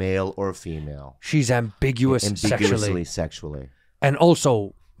nor male or female. She's ambiguous Ambiguously sexually. sexually. And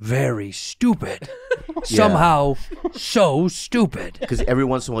also very stupid. Somehow so stupid. Because every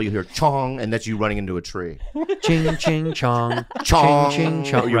once in a while you hear chong, and that's you running into a tree. Ching, ching, chong. Chong. Ching, ching,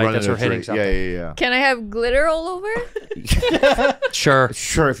 chong. You're Right, running that's her into a hitting tree. something. Yeah. Can I have glitter all over? Sure.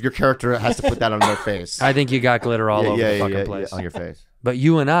 Sure, if your character has to put that on their face. I think you got glitter all over the fucking place. on your face. But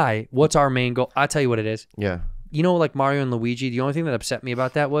you and I, what's our main goal? I'll tell you what it is. Yeah. You know, like Mario and Luigi, the only thing that upset me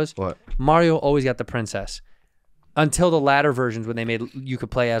about that was What? Mario always got the princess. Until the latter versions when they made you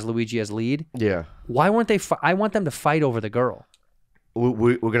could play as Luigi as lead. Yeah. Why weren't they? I want them to fight over the girl.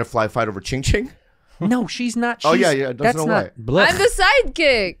 We're gonna fight over Ching Ching. No, she's not. Oh, She's, yeah, there's That's no not. way. Blech. I'm the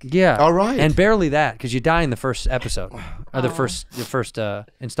sidekick. Yeah. All right. And barely that because you die in the first episode, or the first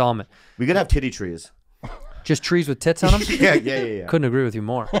installment. We could have titty trees. Just trees with tits on them? Yeah. Couldn't agree with you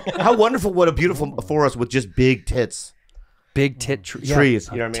more. How wonderful! What a beautiful forest with just big tits. Big tit trees. Trees,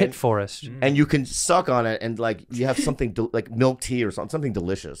 you know what I mean? Tit forest. And you can suck on it, and like you have something like milk tea or something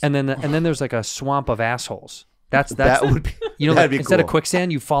delicious. And then there's like a swamp of assholes. That would be, you know, that'd like, be instead of cool.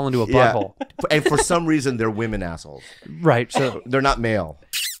 quicksand, you fall into a butthole. And for some reason, they're women assholes. Right. So They're not male.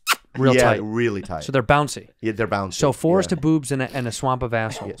 real tight. Really tight. So they're bouncy. Yeah, they're bouncy. So forest of boobs and a swamp of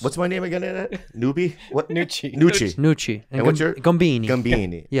assholes. What's my name again in it? Newbie? What? Nucci. Nucci. And what's your Gambini?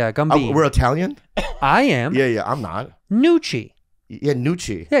 Gambini. Yeah, Gambini. We're Italian? I am. Yeah, I'm not. Nucci. Yeah,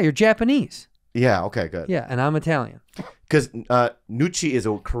 Nucci. Yeah, you're Japanese. Yeah, okay, good. Yeah, and I'm Italian. Because Nucci is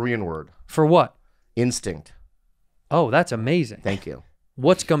a Korean word. For what? Instinct. Oh, that's amazing. Thank you.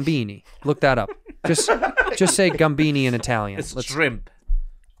 What's Gambini? Look that up. Just say Gambini in Italian. It's shrimp.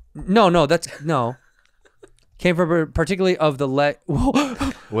 No, that's no. Came from particularly of the leg.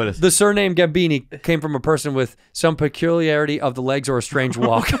 What is The surname Gambini came from a person with some peculiarity of the legs or a strange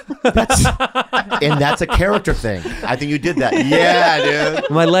walk. And that's a character thing. I think you did that. Yeah, dude.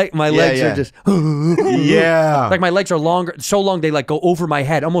 my legs yeah. are just Yeah. like my legs are longer, so long they like go over my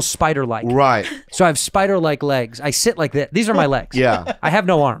head, almost spider-like. Right. So I have spider-like legs. I sit like that. These are my legs. Yeah. I have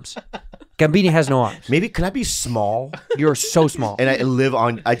no arms. Gambini has no arms. Maybe can I be small You're so small. and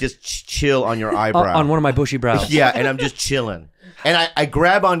I just chill on your eyebrow. On one of my bushy brows. Yeah, and I'm just chilling. And I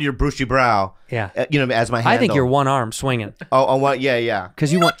grab onto your bushy brow. Yeah. As my handle. I think you're one arm swinging. Oh, what? Yeah.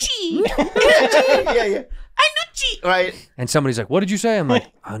 Because you want. yeah. I Nucci. Right. And somebody's like, "What did you say?" I'm like,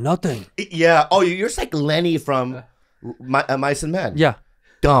 "Nothing." Yeah. Oh, you're just like Lenny from Mice and Men. Yeah.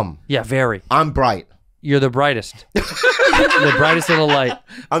 Dumb. Yeah. Very. I'm bright. You're the brightest. The brightest little light.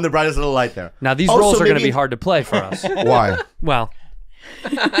 I'm the brightest little light there. Now these Oh, roles so are going to maybe- be hard to play for us. Why? Well,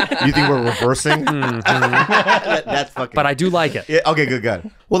 You think we're reversing? That's fucking. but I do like it. Yeah, okay, good.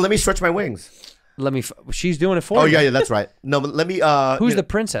 Well, let me stretch my wings. Let me. She's doing it for Oh you. yeah, that's right. No, but let me. Who's the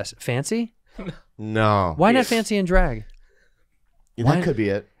princess? Fancy? No. Why not fancy and drag? That could be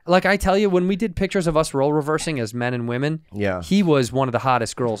it. Like I tell you, when we did pictures of us role reversing as men and women, Yeah. he was one of the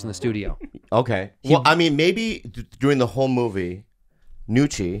hottest girls in the studio. Okay. Well, I mean, maybe during the whole movie,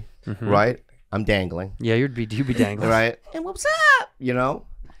 Nucci, right? I'm dangling, Yeah, you'd be dangling. right? And what's up? You know?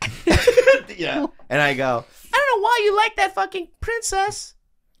 Yeah. And I go, I don't know why you like that fucking princess.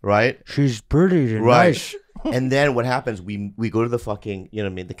 Right? She's pretty and Right. nice. And then what happens? We go to the fucking, you know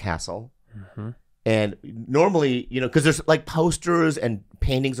what I mean, the castle. And normally, you know, because there's like posters and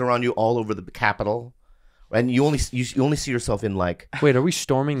paintings around you all over the Capitol. And you only see yourself in like. Wait, are we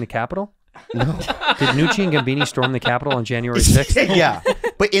storming the Capitol? No. Did Nucci and Gambini storm the Capitol on January 6th? Yeah.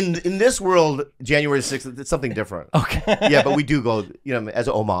 But in this world, January 6th, it's something different. Okay. Yeah, but we do go, you know, as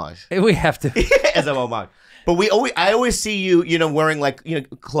an homage. We have to. As an homage. But I always see you, you know, wearing like, you know,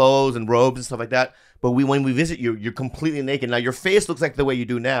 clothes and robes and stuff like that. But when we visit you, you're completely naked. Now your face looks like the way you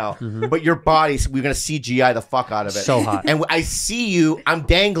do now, but your body, we're gonna CGI the fuck out of it. So hot. And I see you, I'm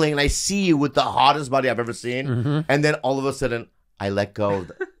dangling, and I see you with the hottest body I've ever seen. And then all of a sudden, I let go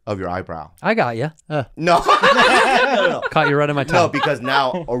of your eyebrow. I got you. No, no. Caught you right in my tongue. No, because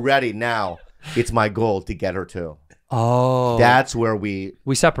now it's my goal to get her too. Oh. That's where we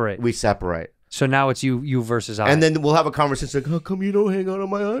separate. separate. So now it's you versus I. And then we'll have a conversation like, how come you don't hang out on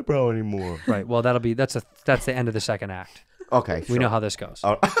my eyebrow anymore? Right. Well, that's the end of the second act. Okay. We know how this goes.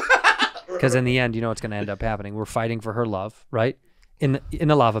 Oh. Because in the end, you know what's going to end up happening. We're fighting for her love, right? In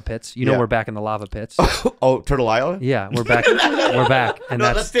the lava pits. You know Yeah. we're back in the lava pits. Oh, Turtle Island? Yeah, we're back. We're back. And No,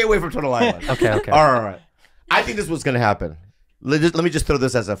 that's let's stay away from Turtle Island. okay. All right. I think this was going to happen. Let me just throw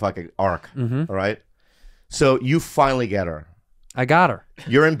this as a fucking arc. Mm-hmm. All right. So you finally get her. I got her.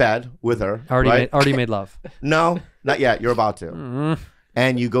 You're in bed with her. Already made love. No, not yet. You're about to. Mm-hmm.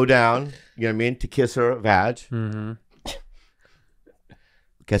 And you go down, you know what I mean, to kiss her vag. Mm-hmm.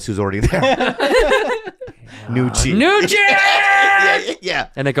 Guess who's already there? Nucci. Nucci! Yeah.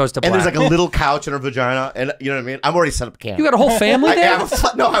 And it goes to black. And there's like a little couch in her vagina. And you know what I mean? I'm already set up camp. You got a whole family I there? have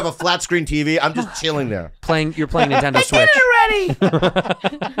I have a flat screen TV. I'm just chilling there. You're playing Nintendo Switch. Ready?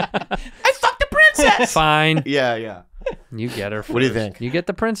 I fucked the princess. Fine. Yeah. You get her first. What do you think? You get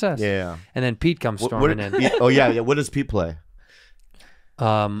the princess. Yeah. And then Pete comes storming in. Oh yeah. What does Pete play?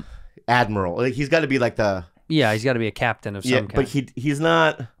 Admiral. Like he's got to be like the. Yeah, he's got to be a captain of some kind. But he's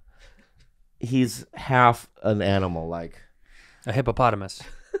not. He's half an animal. Like A hippopotamus.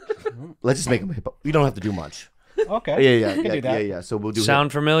 let's just make him a hippo. We don't have to do much. Okay. Yeah. We can do that. Yeah. So we'll do.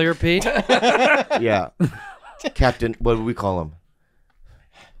 Sound familiar, Pete? Yeah. Captain. What do we call him?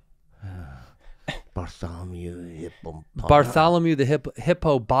 Bartholomew the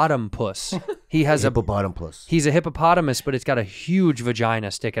hippopotamus. He has hippopotamus. He's a hippopotamus, but it's got a huge vagina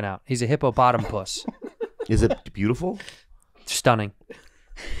sticking out. He's a hippopotamus. Is it beautiful? Stunning.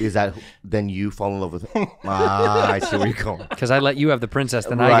 Is that then you fall in love with? I see where you're going. Because I let you have the princess,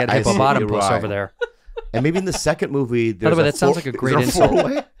 then I Right, get I see. hippopotamus Right. over there. And maybe in the second movie, By the way, that sounds like a great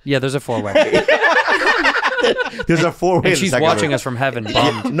insult. Yeah, there's a 4-way. There's a 4-way. And she's watching us from heaven,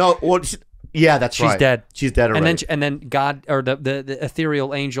 bummed. No, well, yeah, that's She's right. dead. She's dead already. And then God, or the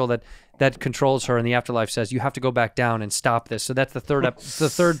ethereal angel that controls her in the afterlife says, you have to go back down and stop this. So that's the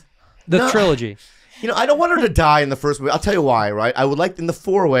third trilogy. You know, I don't want her to die in the first movie. I'll tell you why, right? I would like in the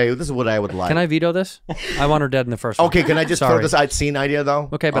 4-way, this is what I would like. Can I veto this? I want her dead in the first one. Okay, can I just throw this scene idea, though?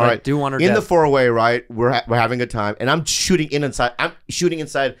 Okay, but All I do want her in dead. the 4-way, right? We're having a time, and I'm shooting inside. I'm shooting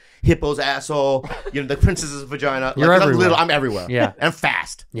inside Hippo's asshole, you know, the princess's vagina. You're like, everywhere. I'm everywhere. Yeah. And I'm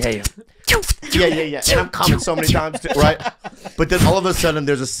fast. Yeah. Yeah. And I'm coming so many times, too, right? But then all of a sudden,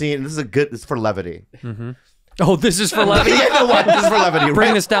 there's a scene. This is for levity. Mm-hmm. Oh, this is for levity? Yeah, no, what? This is for levity. Bring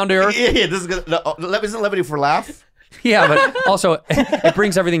right? this down to earth? Yeah, this is good. No, isn't levity for laugh? Yeah, but also it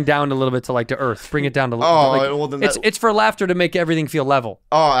brings everything down a little bit to earth. Bring it down to well, then it's for laughter to make everything feel level.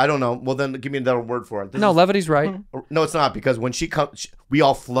 Oh, I don't know. Well, then give me another word for it. Levity's right. No, it's not, because when she comes, we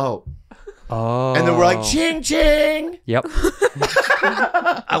all float. Oh. And then we're like, ching, ching. Yep.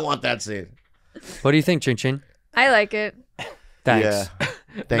 I want that scene. What do you think, Chin Chin? I like it. Thanks. Yeah.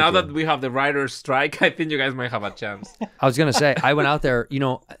 Now that we have the writer's strike, I think you guys might have a chance. I was gonna say, I went out there. You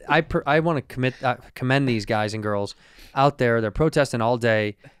know, I want to commend these guys and girls out there. They're protesting all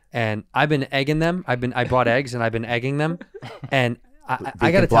day, and I've been egging them. I bought eggs and I've been egging them, and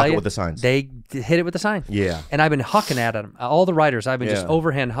I got to tell you, with the signs. They hit it with the sign. Yeah. And I've been hucking at them. All the writers, I've been just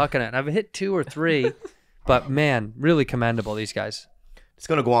overhand hucking at. I've hit 2 or 3, but man, really commendable, these guys. It's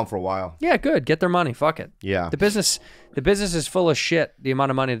gonna go on for a while. Yeah, good. Get their money. Fuck it. Yeah. The business is full of shit, the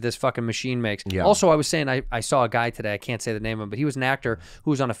amount of money that this fucking machine makes. Yeah. Also, I was saying, I saw a guy today, I can't say the name of him, but he was an actor who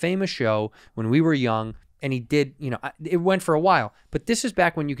was on a famous show when we were young, and he did, you know, it went for a while. But this is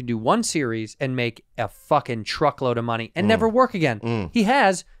back when you could do one series and make a fucking truckload of money and never work again. He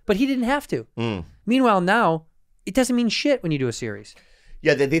has, but he didn't have to. Meanwhile, now, it doesn't mean shit when you do a series.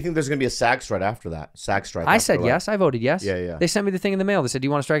 Yeah, they think there's gonna be a SAG strike after that. SAG strike. I said yes. I voted yes. Yeah. They sent me the thing in the mail. They said, do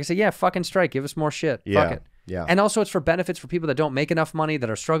you want to strike? I said, yeah, fucking strike. Give us more shit. Yeah. Fuck it. Yeah. And also it's for benefits for people that don't make enough money, that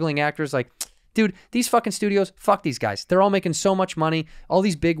are struggling actors. Like, dude, these fucking studios, fuck these guys. They're all making so much money. All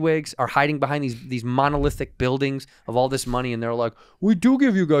these big wigs are hiding behind these monolithic buildings of all this money, and they're like, we do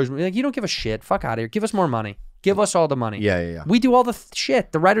give you guys money. Like, you don't give a shit. Fuck out of here. Give us more money. Give us all the money. Yeah. We do all the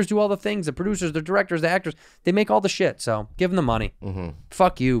shit. The writers do all the things. The producers, the directors, the actors, they make all the shit. So give them the money.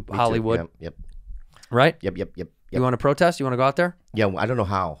 Fuck you, Hollywood. Yep. Right? Yep. You want to protest? You want to go out there? Yeah, I don't know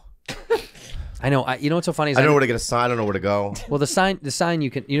how. I know. You know what's so funny is I don't know where to get a sign. I don't know where to go. Well, the sign you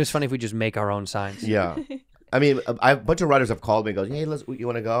can. You know, it's funny if we just make our own signs. Yeah. I mean, a bunch of writers have called me and goes, hey, you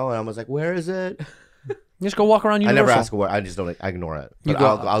want to go? And I was like, where is it? Just go walk around I Universal. never ask where. I just don't. I ignore it. You But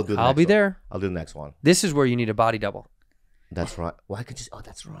go, I'll do. I'll be there. I'll do the next one. This is where you need a body double. That's right. Well, I could just. Oh,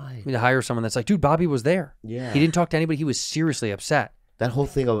 that's right. You need to hire someone that's like, dude, Bobby was there. Yeah. He didn't talk to anybody. He was seriously upset. That whole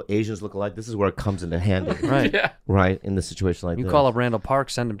thing of Asians look alike. This is where it comes into handy. Right. Yeah. Right. In the situation like You this. call up Randall Park,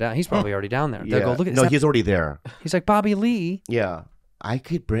 send him down. He's probably already down there. They'll Yeah. go, look at No, that. he's already there. He's like, Bobby Lee. Yeah. I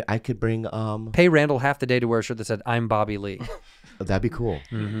could bring. Pay Randall half the day to wear a shirt that said, I'm Bobby Lee. That'd be cool.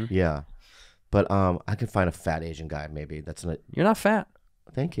 Mm-hmm. Yeah. But I could find a fat Asian guy maybe. That's not. You're not fat.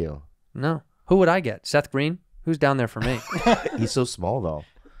 Thank you. No. Who would I get? Seth Green? Who's down there for me? He's so small though.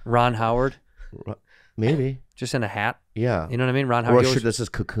 Ron Howard? Maybe. Just in a hat? Yeah. You know what I mean? Ron Or Howard. a you shirt that says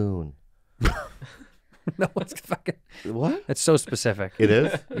cocoon. No, it's fucking. What? It's so specific. It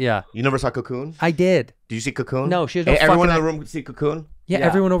is? Yeah. You never saw Cocoon? I did. Did you see Cocoon? No, she has no everyone in fucking the room could see Cocoon? Yeah, Yeah.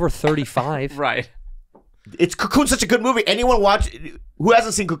 everyone over 35. Right. It's Cocoon's such a good movie. Anyone watch? Who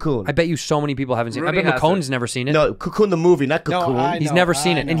hasn't seen Cocoon? I bet you so many people haven't seen it. I Rudy bet has McCone's it. never seen it. No, Cocoon the movie, not Cocoon. I He's know, never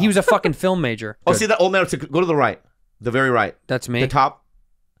seen I it. And know. he was a fucking film major. Oh, Good. see that old man? Go to the right. The very right. That's me. The top.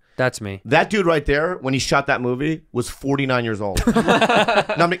 That's me. That dude right there, when he shot that movie, was 49 years old. No,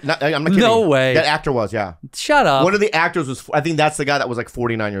 I'm not kidding. No way. That actor was, yeah. Shut up. One of the actors was, I think that's the guy that was like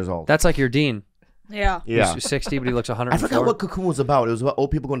 49 years old. That's like your dean. Yeah. Yeah. He's 60, but he looks I 104. forgot what Cocoon was about. It was about old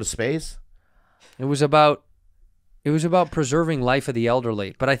people going to space. It was about preserving life of the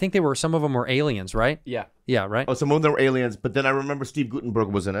elderly. But I think some of them were aliens, right? Yeah. Yeah, right? Oh, some of them were aliens, but then I remember Steve Guttenberg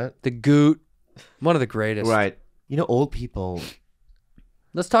was in it. The Goot. One of the greatest. Right. You know, old people.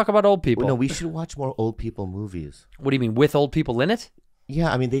 Let's talk about old people. No, we should watch more old people movies. What do you mean, with old people in it? Yeah,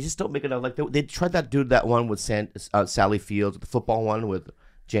 I mean, they just don't make it out. Like, they tried that one with Sally Fields, the football one with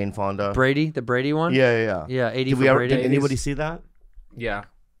Jane Fonda. Brady, the Brady one? Yeah. Yeah, 80 Did for we Brady. did anybody see that? Yeah.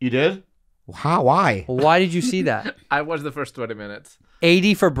 You did? How? Why? Well, why did you see that? I watched the first 20 minutes.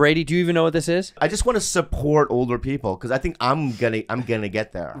 80 for Brady. Do you even know what this is? I just want to support older people because I think I'm gonna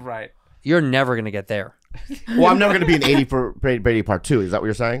get there. Right. You're never gonna get there. Well, I'm never gonna be an 80 for Brady Part 2. Is that what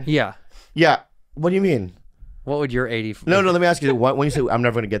you're saying? Yeah. Yeah. What do you mean? What would your 80? No. Let me ask you. When you say I'm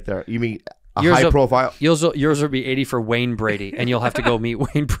never gonna get there, you mean a Yours high will- profile? Yours will be 80 for Wayne Brady, and you'll have to go meet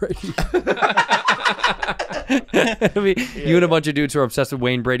Wayne Brady. It'll be you and a bunch of dudes who are obsessed with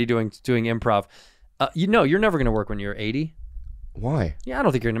Wayne Brady doing improv. You're never gonna work when you're 80. Why? Yeah, I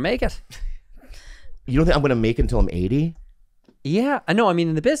don't think you're gonna make it. You don't think I'm gonna make it until I'm 80? Yeah, I know. I mean,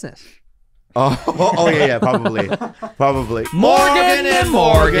 in the business. Oh yeah, probably. Morgan and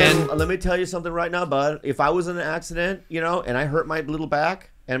Morgan. Let me tell you something right now, bud. If I was in an accident, and I hurt my little back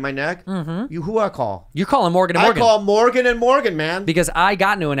and my neck, who I call? You're calling Morgan and I Morgan. call Morgan and Morgan, man. Because I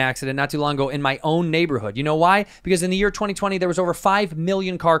got into an accident not too long ago in my own neighborhood. You know why? Because in the year 2020, there was over 5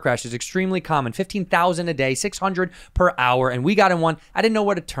 million car crashes, extremely common, 15,000 a day, 600 per hour, and we got in one. I didn't know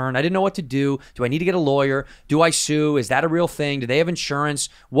where to turn. I didn't know what to do. Do I need to get a lawyer? Do I sue? Is that a real thing? Do they have insurance?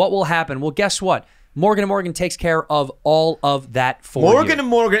 What will happen? Well, guess what? Morgan & Morgan takes care of all of that for you. Morgan &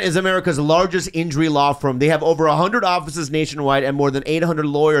 Morgan is America's largest injury law firm. They have over 100 offices nationwide and more than 800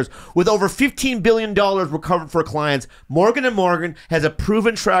 lawyers with over $15 billion recovered for clients. Morgan & Morgan has a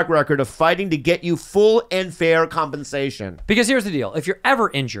proven track record of fighting to get you full and fair compensation. Because here's the deal. If you're ever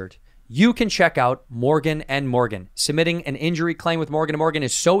injured, you can check out Morgan & Morgan. Submitting an injury claim with Morgan & Morgan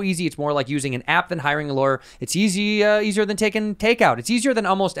is so easy. It's more like using an app than hiring a lawyer. It's easier than taking takeout. It's easier than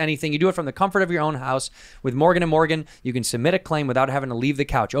almost anything. You do it from the comfort of your own house. With Morgan & Morgan, you can submit a claim without having to leave the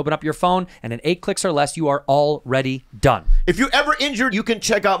couch. Open up your phone, and in 8 clicks or less, you are already done. If you're ever injured, you can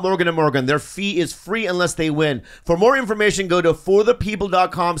check out Morgan & Morgan. Their fee is free unless they win. For more information, go to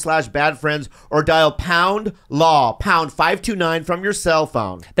forthepeople.com/badfriends or dial #law, #529 from your cell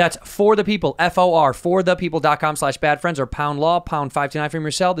phone. That's For the People, FOR, forthepeople.com/badfriends or #law, #529 from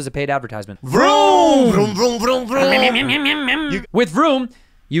your cell. There's a paid advertisement. Vroom! Vroom, vroom, vroom, vroom. With Vroom,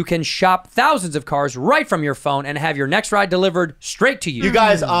 you can shop thousands of cars right from your phone and have your next ride delivered straight to you. You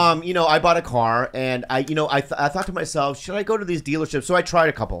guys, I bought a car and I thought to myself, should I go to these dealerships? So I tried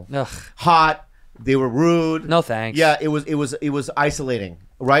a couple. Ugh. Hot. They were rude. No thanks. Yeah, it was isolating,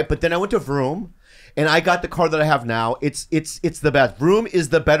 right? But then I went to Vroom. And I got the car that I have now. It's the best. Vroom is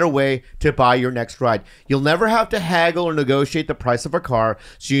the better way to buy your next ride. You'll never have to haggle or negotiate the price of a car,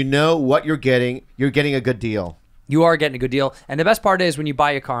 so you know what you're getting. You're getting a good deal. You are getting a good deal. And the best part is when you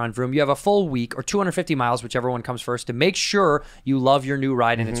buy a car on Vroom, you have a full week or 250 miles, whichever one comes first, to make sure you love your new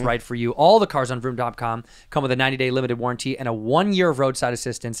ride and it's right for you. All the cars on Vroom.com come with a 90-day limited warranty and a 1 year of roadside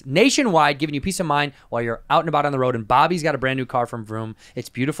assistance nationwide, giving you peace of mind while you're out and about on the road. And Bobby's got a brand new car from Vroom. It's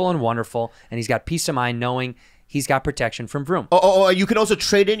beautiful and wonderful, and he's got peace of mind knowing he's got protection from Vroom. You can also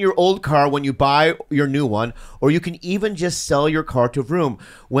trade in your old car when you buy your new one, or you can even just sell your car to Vroom.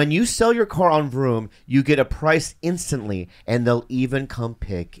 When you sell your car on Vroom, you get a price instantly, and they'll even come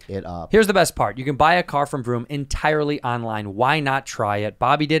pick it up. Here's the best part. You can buy a car from Vroom entirely online. Why not try it?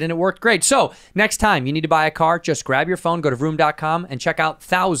 Bobby did, and it worked great. So next time you need to buy a car, just grab your phone, go to Vroom.com, and check out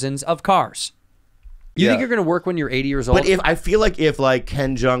thousands of cars. You think you're going to work when you're 80 years old? But if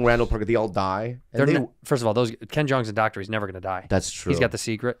Ken Jeong, Randall Parker, they all die. First of all, Ken Jeong's a doctor. He's never going to die. That's true. He's got the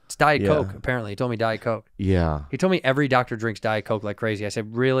secret. It's Diet Coke, apparently. He told me Diet Coke. Yeah. He told me every doctor drinks Diet Coke like crazy. I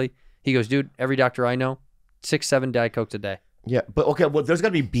said, really? He goes, dude, every doctor I know, 6-7 Diet Cokes a day. Yeah, but okay, well, there's got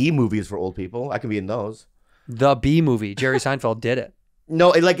to be B movies for old people. I can be in those. The B movie. Jerry Seinfeld did it.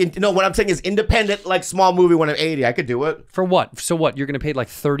 No, what I'm saying is independent, small movie when I'm 80. I could do it. For what? So what? You're going to pay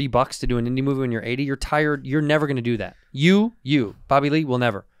 $30 to do an indie movie when you're 80? You're tired. You're never going to do that. You, Bobby Lee, will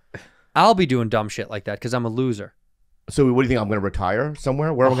never. I'll be doing dumb shit like that because I'm a loser. So what do you think? I'm going to retire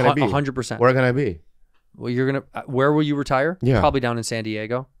somewhere? Where am I going to be? 100%. Where am I going to be? Well, where will you retire? Yeah. Probably down in San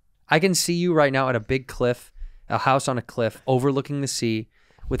Diego. I can see you right now at a big cliff, a house on a cliff overlooking the sea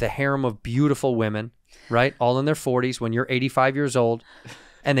with a harem of beautiful women, right? All in their 40s when you're 85 years old.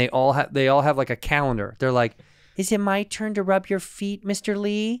 And they all have like a calendar. They're like, is it my turn to rub your feet, Mr.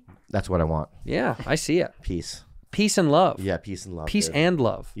 Lee? That's what I want. Yeah, I see it. Peace. Peace and love. Yeah, peace and love. Peace dude. and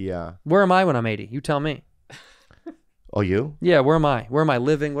love. Yeah. Where am I when I'm 80? You tell me. Oh, you? Yeah, where am I? Where am I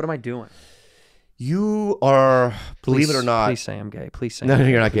living? What am I doing? You are, believe it or not. Please say I'm gay. Please say No, I'm gay.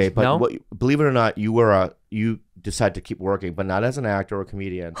 you're not gay. But No? believe it or not, you decided to keep working, but not as an actor or a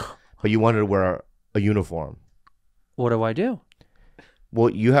comedian, but you wanted to wear a uniform. What do I do? Well,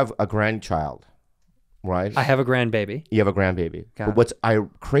 you have a grandchild, right? I have a grandbaby. You have a grandbaby. Got But it. what's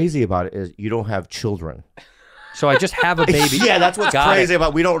crazy about it is you don't have children. So I just have a baby. Yeah, that's what's Got crazy it.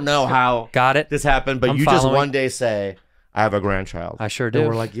 about. We don't know how Got it. this happened, but I'm you just following. one day say, "I have a grandchild." I sure And do.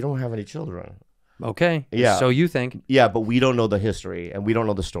 we're like, "You don't have any children." Okay. Yeah. So you think. Yeah, but we don't know the history and we don't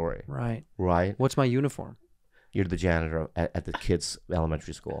know the story. Right. Right? What's my uniform? You're the janitor at the kids'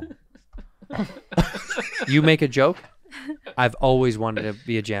 elementary school. You make a joke. I've always wanted to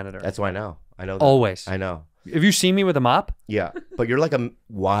be a janitor. That's why I know. I know that. Always. I know. Have you seen me with a mop? Yeah, but you're like a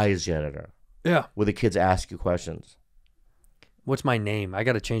wise janitor Yeah. where the kids ask you questions. What's my name? I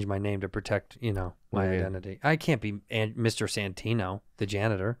got to change my name to protect, my What do you mean? identity. I can't be Mr. Santino, the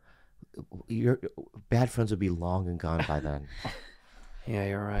janitor. Your bad friends would be long and gone by then. Yeah,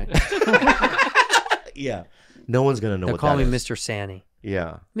 you're right. Yeah. No one's going to know They'll what call that me is. Mr. Sanny.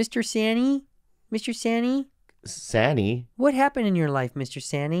 Yeah. Mr. Sanny? Mr. Sanny? Sanny? What happened in your life, Mr.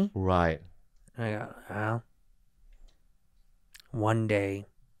 Sanny? Right. I go, well, one day,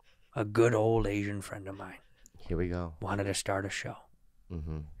 a good old Asian friend of mine Here we go. wanted to start a show.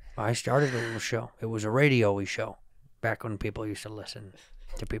 Mm-hmm. I started a little show. It was a radio-y show back when people used to listen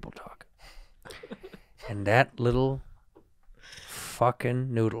to people talk. And that little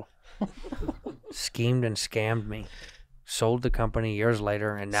fucking noodle schemed and scammed me. Sold the company years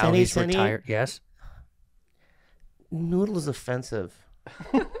later, and now he's Sunny? retired. Yes? Noodle is offensive.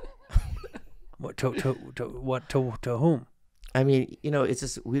 What, to whom? I mean, it's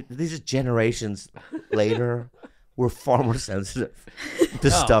just these are generations later. We're far more sensitive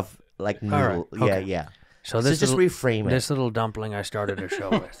to stuff like noodle. right, okay. Yeah. So So this just little, reframe it. This little dumpling I started a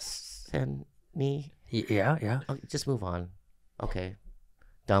show with. Sanny. Yeah. Oh, just move on. Okay.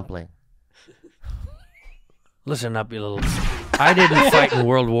 Dumpling. Listen up, you little... I didn't fight in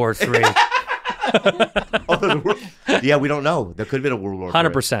World War III. Yeah, we don't know. There could have been a World War.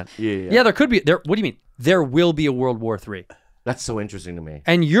 100%. Yeah. Yeah, there could be. What do you mean? There will be a World War III. That's so interesting to me.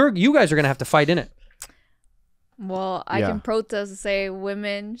 And you guys are going to have to fight in it. Well, I Yeah. can protest and say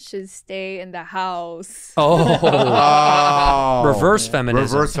women should stay in the house. Oh. Oh. Reverse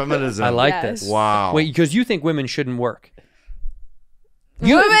feminism. Reverse feminism. I like Yes. this. Wow. Wait, because you think women shouldn't work. Women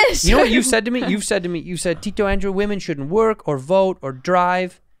You know what shouldn't- you've said to me? You said, Tito Andrew, women shouldn't work or vote or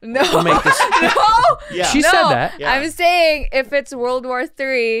drive. No, Or make this. no. Yeah. She no, said that. Yeah. I'm saying if it's World War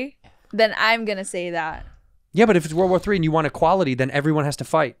III, then I'm gonna say that. Yeah, but if it's World War III and you want equality, then everyone has to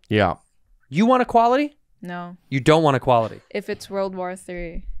fight. Yeah. You want equality? No, You don't want equality. if it's World War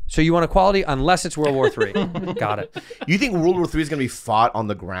III. So you want equality unless it's World War III. Got it. You think World War III is going to be fought on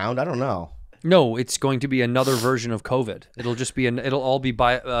the ground? I don't know. No, it's going to be another version of COVID. It'll just be it'll all be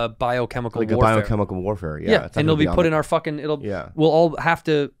biochemical Like warfare. a biochemical warfare. Yeah. Yeah, It's not and it'll gonna be on put the- in our fucking. Yeah. We'll all have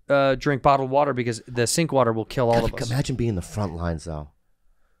to drink bottled water because the sink water will kill all of us. Imagine being in the front lines, though.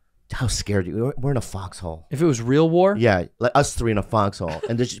 How scared you? We're in a foxhole. If it was real war, Yeah, like us three in a foxhole,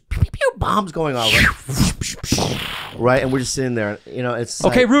 and there's just pew, pew, pew, bombs going on, right? Right, and we're just sitting there. It's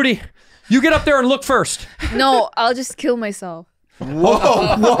Okay, like, Rudy, you get up there and look first. No, I'll just kill myself.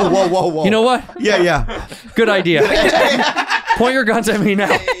 whoa. You know what? Yeah. Good idea. Point your guns at me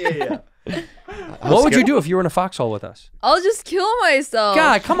now. What would you do if you were in a foxhole with us? I'll just kill myself.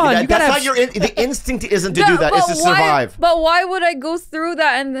 God, come on, you gotta That's have. not the instinct isn't to Yeah, do that. It's but to why- survive. But why would I go through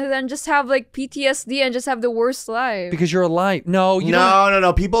that and then just have like PTSD and just have the worst life? Because you're alive. No, you don't.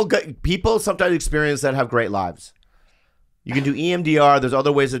 No. People sometimes experience that have great lives. You can do EMDR. There's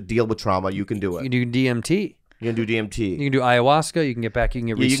other ways to deal with trauma. You can do You it. can do DMT. You can do DMT. You can do ayahuasca. You can get back. You can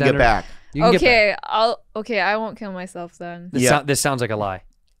get Yeah, you can recentered. get back. You can get back. Okay, I won't kill myself then. This sounds like a lie.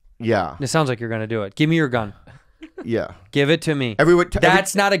 Yeah. This sounds like you're gonna do it. Give me your gun. Yeah. Give it to me.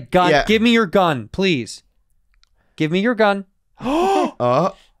 That's not a gun. Yeah. Give me your gun, please. Give me your gun.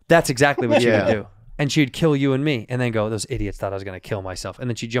 That's exactly what she would Yeah. do. And she'd kill you and me, and then go, "Those idiots thought I was gonna kill myself." And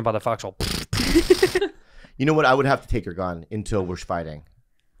then she'd jump out of the foxhole. You know what? I would have to take your gun until we're fighting.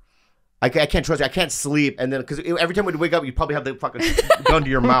 I can't trust you. I can't sleep. And then, because every time we'd wake up, you'd probably have the fucking gun to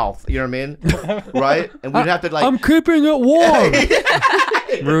your mouth. You know what I mean? Right? And we'd have to, like. I'm keeping it warm.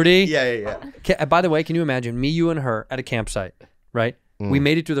 Rudy. Yeah. By the way, can you imagine me, you, and her at a campsite? Right? We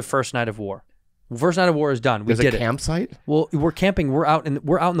made it through the first night of war. First night of war is done. We There's did a it. campsite? Well, we're camping. We're out in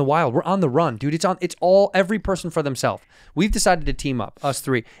the wild. We're on the run, dude. It's all every person for themselves. We've decided to team up, us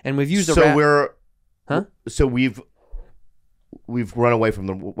three, and we've used So we've run away from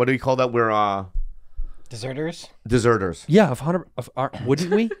them. What do you call that? We're Deserters? deserters. Yeah,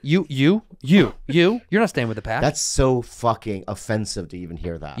 wouldn't we? You're not staying with the pack. That's so fucking offensive to even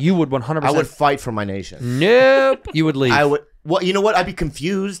hear that. You would 100%. I would fight for my nation. Nope. You would leave. I would. Well, you know what? I'd be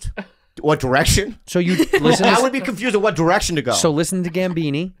confused. What direction? So you listen. I would be confused of what direction to go. So listen to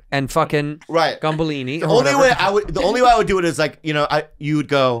Gambini and fucking right, Gambellini. The only way I would do it is like, you would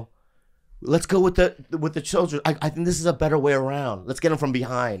go. Let's go with the soldiers. I think this is a better way around. Let's get them from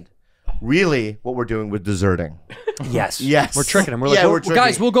behind. Really, what we're doing, we're deserting. Yes. Yes. We're tricking them. We're Yeah, like, we're tricking.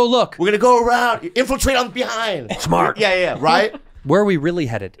 guys, we'll go look. We're gonna go around, infiltrate on behind. Smart. Yeah, right. Where are we really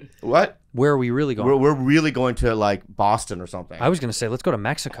headed? What? Where are we really going? We're really going to like Boston or something. I was going to say, let's go to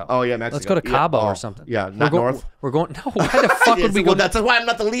Mexico. Oh yeah, Mexico. Let's go to Cabo Yeah. or something. Yeah, not north. We're going. No, why the fuck would we go? Well, that's why I'm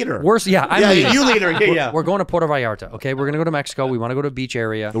not the leader. Worse, yeah, I'm yeah, leading. you leader. Yeah. We're going to Puerto Vallarta. Okay, we're gonna go to Mexico. We want to go to a beach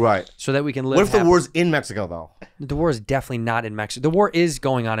area, Right. So that we can live. What if the happy. war's in Mexico though? The war is definitely not in Mexico. The war is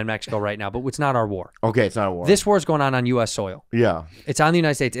going on in Mexico right now, but it's not our war. Okay, it's not a war. This war is going on U.S. soil. Yeah. It's on the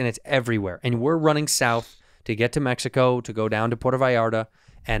United States, and it's everywhere. And we're running south to get to Mexico, to go down to Puerto Vallarta.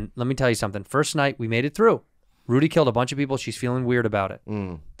 And let me tell you something. First night, we made it through. Rudy killed a bunch of people. She's feeling weird about it.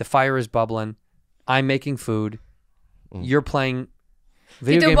 The fire is bubbling. I'm making food. You're playing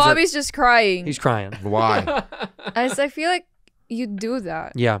video games. Bobby's just crying. He's crying. Why? I feel like you do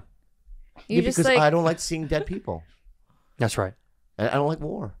that. Yeah, You just because like I don't like seeing dead people. that's right. And I don't like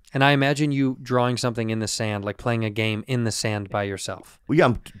war. And I imagine you drawing something in the sand, like playing a game in the sand by yourself. Well, yeah,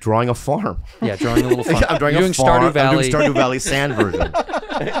 I'm drawing a farm. Yeah, drawing a little farm. I'm drawing You're a doing farm. Stardew Valley. I'm doing Stardew Valley sand version.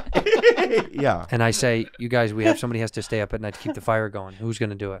 Yeah. And I say, you guys, we have somebody has to stay up at night to keep the fire going. Who's going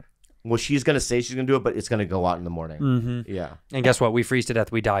to do it? Well, she's gonna say she's gonna do it, but it's gonna go out in the morning. Mm-hmm. Yeah. And guess what? We freeze to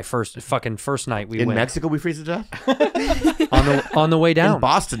death. We die first night. We In win. Mexico, we freeze to death. on the way down. In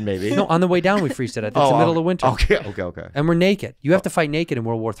Boston, maybe. No, on the way down we freeze to death. It's the middle of winter. Okay. And we're naked. You have to fight naked in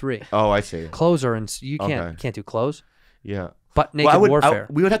World War III. Oh, I see. Clothes are you Okay. can't do clothes. Yeah. But naked warfare.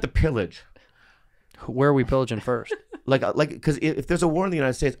 we would have to pillage. Where are we pillaging first? Like, because if there's a war in the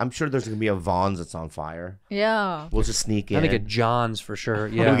United States, I'm sure there's gonna be a Vons that's on fire. yeah. We'll just sneak in. I think a John's for sure.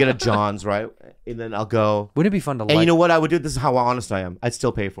 And Yeah. we get a John's, right? And then I'll go. Wouldn't it be fun to And you know what I would do? This is how honest I am. I'd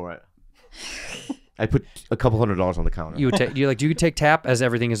still pay for it. I'd put a couple $100s on the counter. You would take? Do you take tap as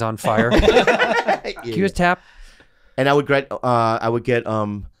everything is on fire? Yeah, Can you use tap? And I would get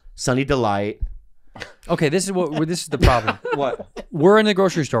Sunny Delight. Okay, this is the problem. What? We're in the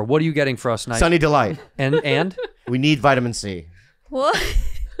grocery store. What are you getting for us tonight? Sunny Delight. And We need vitamin C. What?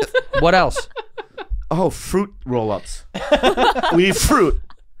 what else? Oh, fruit roll-ups. We need fruit.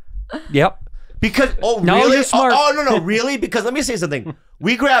 Yep. Because No, really? you're smart. No, really? Because let me say something.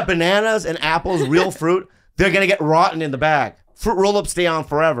 We grab bananas and apples, real fruit. They're gonna get rotten in the bag. Fruit roll-ups stay on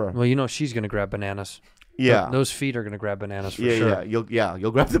forever. Well, you know she's gonna grab bananas. Yeah. Those feet are gonna grab bananas for sure. You'll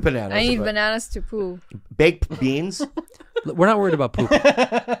grab the bananas. I need but bananas to poo. baked beans. We're not worried about poop.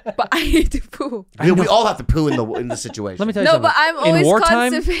 But I need to poo. We all have to poo in the situation. Let me tell you No, something. but I'm in always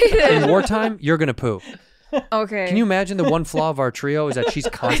wartime, constipated. in wartime, you're gonna poo. Okay. Can you imagine the one flaw of our trio is that she's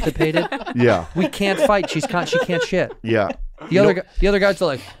constipated? Yeah. We can't fight. She can't shit. Yeah. The other guys are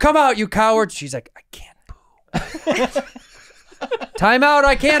like, "Come out, you cowards!" She's like, "I can't poo." Time out!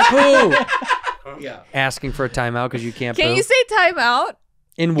 I can't poo. Yeah. Asking for a timeout because you can't poo. Can you say time out?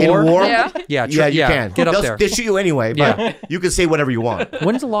 in war? In war? Yeah. Yeah, Yeah, you can. Get up They'll, there. They'll shoot you anyway, but Yeah. you can say whatever you want.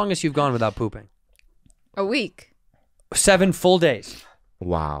 When's the longest you've gone without pooping? A week. 7 full days.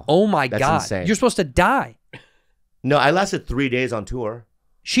 Wow. Oh my That's God! insane. You're supposed to die. No, I lasted 3 days on tour.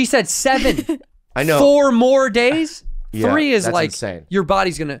 She said 7. I know. 4 more days. Yeah, 3 is that's like insane. your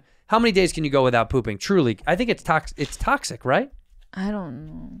body's gonna. How many days can you go without pooping? Truly, I think it's toxic, right? I don't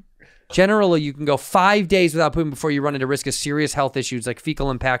know. Generally, you can go 5 days without pooping before you run into risk of serious health issues like fecal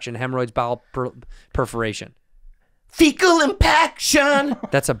impaction, hemorrhoids, bowel perforation. Fecal impaction.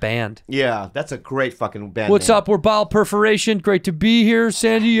 That's a band. Yeah, that's a great fucking band. What's name. up? We're bowel perforation. Great to be here,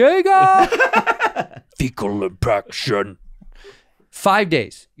 San Diego. Fecal impaction. 5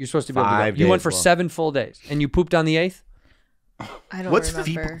 days. You're supposed to be able to go. 5 You went days, for well. 7 full days, and you pooped on the 8th. I don't What's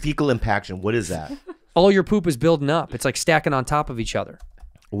remember. fecal impaction? What is that? All your poop is building up. It's like stacking on top of each other.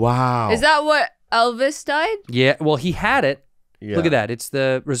 Wow. Is that what Elvis died? Yeah. Well, he had it. Yeah. Look at that. It's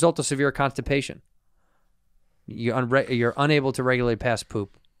the result of severe constipation. You're unable to regulate past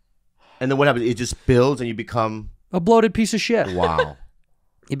poop. And then what happens? It just builds and you become. A bloated piece of shit. Wow.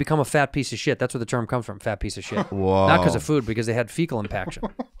 You become a fat piece of shit. That's where the term comes from, fat piece of shit. Whoa. Not because of food, because they had fecal impaction.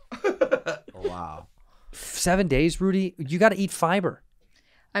 Wow. 7 days, Rudy? You got to eat fiber.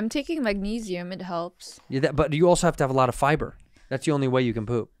 I'm taking magnesium. It helps. Yeah, but you also have to have a lot of fiber. That's the only way you can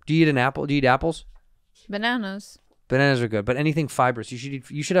poop. Do you eat an apple? Do you eat apples? Bananas. Bananas are good, but anything fibrous, you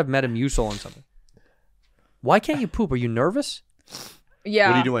should have Metamucil and something. Why can't you poop? Are you nervous? Yeah.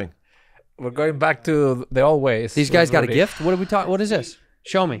 What are you doing? We're going back to the old ways. These guys got a Rudy. gift? What are we talking? What is this?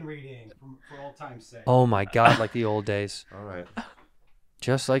 Show me. Reading for old time's sake. Oh my God, like the old days. All right.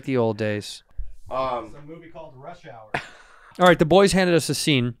 Just like the old days. It's a movie called Rush Hour. All right, the boys handed us a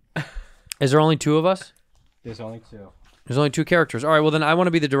scene. Is there only 2 of us? There's only 2. There's only 2 characters. All right, well then I want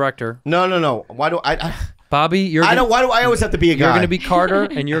to be the director. No. Why do I Bobby, you're. I don't. Why do I always have to be a guy? You're gonna be Carter,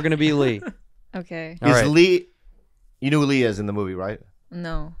 and you're gonna be Lee. Okay. All right. Lee? You know who Lee is in the movie, right?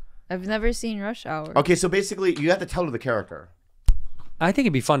 No, I've never seen Rush Hour. Okay, so basically, you have to tell her the character. I think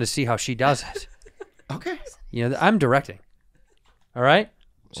it'd be fun to see how she does it. Okay. You know, I'm directing. All right.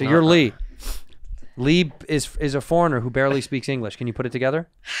 So you're Lee. Lee is a foreigner who barely speaks English. Can you put it together?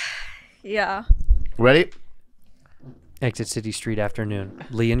 Yeah. Ready? Exit City Street afternoon.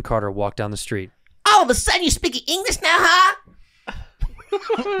 Lee and Carter walk down the street. All of a sudden, you speaking English now, huh?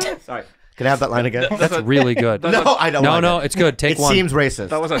 Sorry. Can I have that line again? That's really good. No, I don't. No, it's good. Take it one. It seems racist.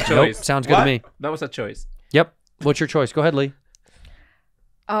 That was a Nope. choice. Sounds good to me. That was a choice. Yep. What's your choice? Go ahead, Lee.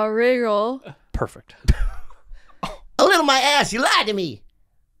 A riddle. Perfect. A little my ass, you lied to me.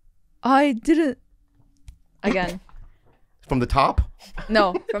 I didn't. Again. From the top?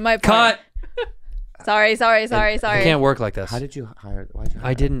 No, from my Cut. part. Sorry. It can't work like this. How did you hire? Why did you hire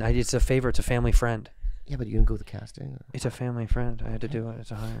I didn't. It's a favor. It's a family friend. Yeah, but you didn't go with the casting. It's a family friend. I had to do it.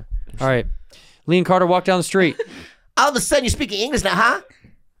 It's a hire. All right. Lee and Carter walk down the street. All of a sudden, you speaking English now, huh?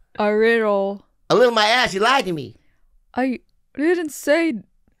 A riddle. A little my ass, you lied to me. I didn't say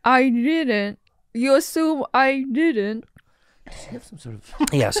I didn't. You assume I didn't. Does he have some sort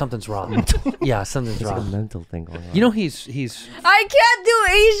of Yeah, something's wrong. Yeah, something's like a wrong. mental thing going on? You know he's. I can't do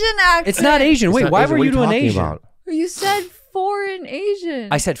Asian accent. It's not Asian. It's Wait, not why Asian. were What you are doing talking Asian? about? You said foreign Asian.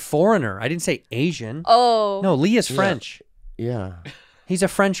 I said foreigner. I didn't say Asian. Oh. No, Lee is French. Yeah. He's a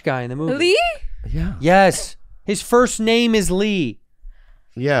French guy in the movie. Lee? Yeah. Yes. His first name is Lee.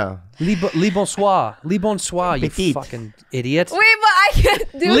 Yeah. Lee Bonsoir. Lee Bonsoir, you Petit. fucking idiot. Wait, but I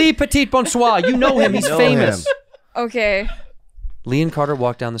can't do Lee Petit Bonsoir. You know him. He's know famous. him. Okay. Lee and Carter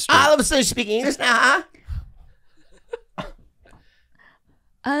walk down the street. All of a sudden, you speaking English now, huh?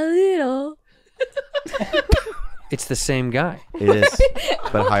 A little. It's the same guy. It is.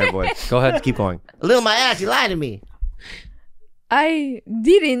 But higher voice. Go ahead. Keep going. A little my ass, you lied to me. I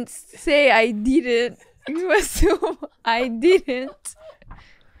didn't say I didn't. You assume I didn't.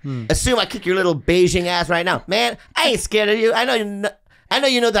 Assume I kick your little Beijing ass right now. Man, I ain't scared of you. I know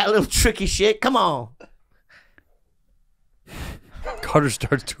you know that little tricky shit. Come on. Carter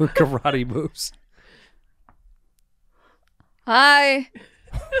starts doing karate moves. Hi.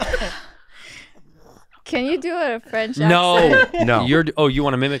 Can you do a French accent? No. No. You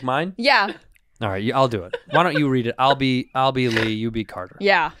want to mimic mine? Yeah. All right, I'll do it. Why don't you read it? I'll be Lee, you be Carter.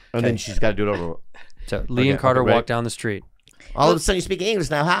 Yeah. And then she's got to do it over. So Lee and Carter okay, walk right. down the street. All of a sudden, you speaking English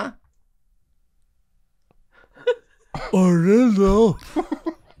now, huh? Oh, no.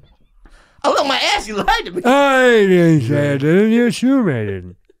 A little my ass, you lied to me. I didn't say I didn't. You assume I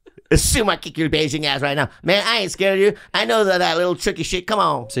didn't. Assume I kick your Beijing ass right now. Man, I ain't scared of you. I know that little tricky shit. Come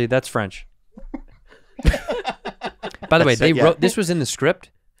on. See, that's French. By the way, they yeah. wrote this was in the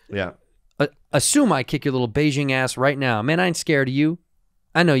script. Yeah. Assume I kick your little Beijing ass right now. Man, I ain't scared of you.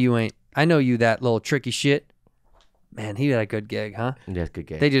 I know you ain't. I know you that little tricky shit. Man, he had a good gig, huh? Yeah, good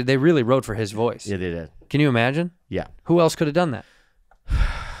game. They really wrote for his voice. Yeah, they did. Can you imagine? Yeah. Who else could have done that?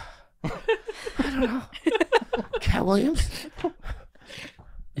 Cat Williams?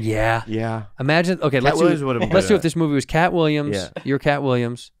 Yeah. Yeah. Imagine. Okay, let's Williams do. would've been Let's good do at if this movie was Cat Williams. Yeah. You're Cat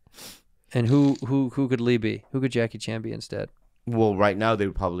Williams, and who could Lee be? Who could Jackie Chan be instead? Well, right now they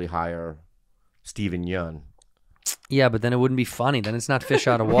would probably hire Steven Yeun. Yeah, but then it wouldn't be funny. Then it's not fish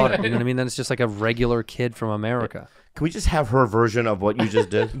out of water. You know what I mean? Then it's just like a regular kid from America. Can we just have her version of what you just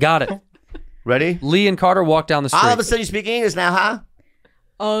did? Got it. Ready? Lee and Carter walk down the street. All of a sudden, you speaking English now, huh?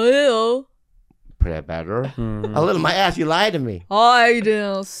 A little. Pretty better. A little my ass, you lied to me. I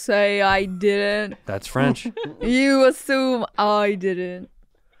didn't say I didn't. That's French. You assume I didn't.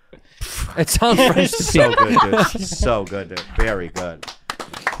 It sounds French to me. So good, dude. So good, dude. Very good.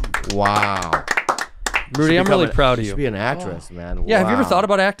 Wow. Rudy, I'm really proud of You should you. be an actress, man. Yeah, have you ever Wow. thought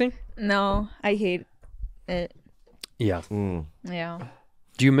about acting? No, I hate it. Yeah. Yeah.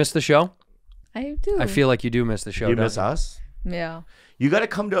 Do you miss the show? I do. I feel like you do miss the show. You don't miss us? Yeah. You got to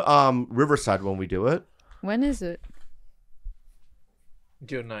come to Riverside when we do it. When is it?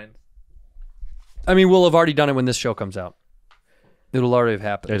 June 9th. I mean, we'll have already done it when this show comes out. It'll already have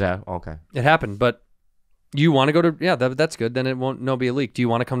happened. Okay. It happened, but you want to go to? Yeah, that's good. Then it won't be a leak. Do you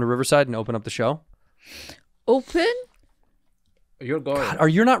want to come to Riverside and open up the show? Open? You're going. God,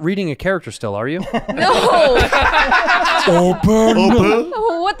 you're not reading a character still, are you? No. Open.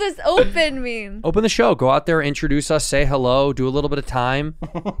 What does open mean? Open the show. Go out there, introduce us, say hello, do a little bit of time.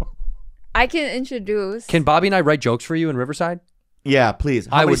 I can introduce. Can Bobby and I write jokes for you in Riverside? Yeah, please.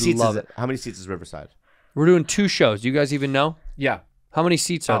 I would seats love is it. How many seats is Riverside? We're doing 2 shows. Do you guys even know? Yeah. How many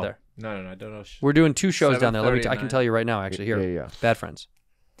seats are there? No, I don't know. We're doing 2 shows down there. I can 7:39. tell you right now, actually. Here, Yeah. Bad Friends.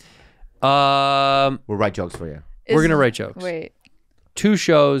 We'll write jokes for you. We're gonna write jokes. Wait. 2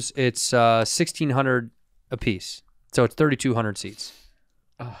 shows. It's 1,600 a piece, so it's 3,200 seats.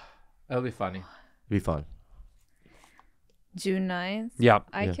 That'll be funny. It'll be fun. June 9th? Yeah.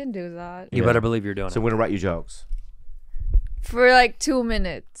 I can do that. You better believe you're doing So it. we're gonna write you jokes. For like 2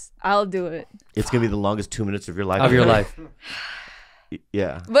 minutes. I'll do it. It's gonna be the longest 2 minutes of your life. Of your life.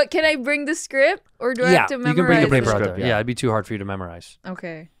 Yeah. But can I bring the script? Or do I Yeah, have to you memorize can bring the paper it? out there. Script, yeah. Yeah, it'd be too hard for you to memorize.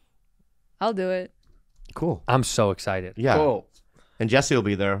 Okay. I'll do it. Cool. I'm so excited. Yeah. Cool. And Jesse will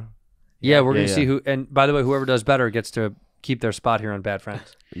be there. Yeah, we're Yeah, gonna see who. And by the way, whoever does better gets to keep their spot here on Bad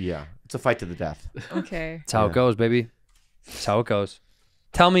Friends. Yeah. It's a fight to the death. Okay. That's how it goes, baby. That's how it goes.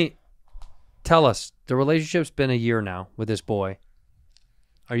 Tell us. The relationship's been a year now with this boy.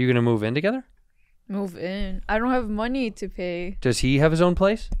 Are you gonna move in together? Move in. I don't have money to pay. Does he have his own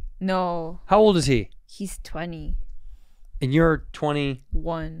place? No. How old is he? He's 20. And you're 20.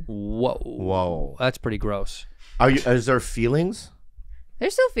 1. Whoa. That's pretty gross. Is there feelings?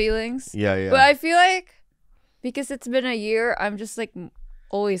 There's still feelings. Yeah. But I feel like because it's been a year, I'm just like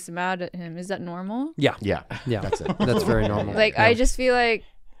always mad at him. Is that normal? Yeah. Yeah. That's it. That's very normal. Like I just feel like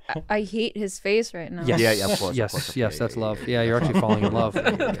I hate his face right now. Yes. Yeah, of course. Yes, that's love. Yeah, you're actually falling in love.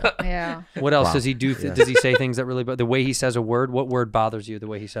 Yeah. What else Wow. does he do? Does he say things that really? The way he says a word. What word bothers you? The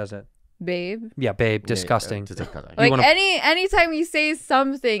way he says it. Babe. Yeah, babe. Disgusting. Like wanna- anytime he says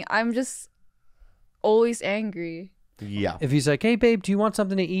something, I'm just always angry. Yeah. If he's like, "Hey, babe, do you want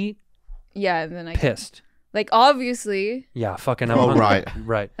something to eat?" Yeah, and then I Pissed. like obviously. Yeah, fucking. I'm Oh, hungry. right.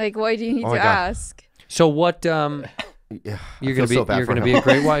 Right. Like why do you need Oh to my God. ask? So what? Yeah. You're gonna be a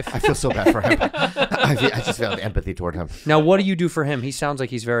great wife. I feel so bad for him. I just feel empathy toward him. Now, what do you do for him? He sounds like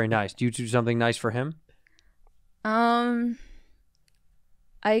he's very nice. Do you do something nice for him?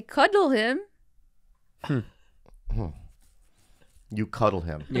 I cuddle him. You cuddle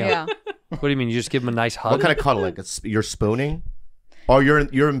him. Yeah. What do you mean? You just give him a nice hug? What kind of cuddling? You're spooning? Or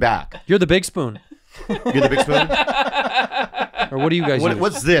you're in back? You're the big spoon. You're the big spoon? Or what do you guys do?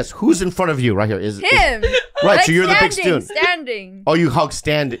 What's this? Who's in front of you right here? Is Him. Right, Like so you're the big standing, spoon. Standing. Oh, you hug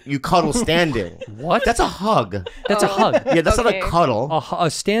you cuddle standing. What? That's a hug. That's a hug. Yeah, that's not Okay. a cuddle. A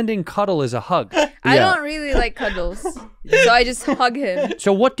standing cuddle is a hug. I Yeah. don't really like cuddles, so I just hug him.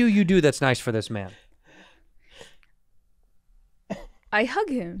 So what do you do that's nice for this man? I hug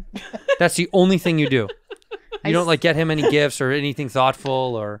him. That's the only thing you do. I You don't s- like get him any gifts or anything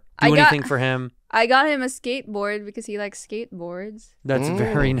thoughtful or do I got- anything for him. I got him a skateboard because he likes skateboards. That's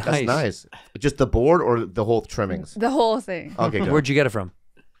very nice. That's nice. Just the board or the whole trimmings? The whole thing. Okay, good. Where'd you get it from?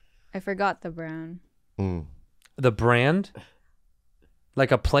 I forgot the brand. The brand?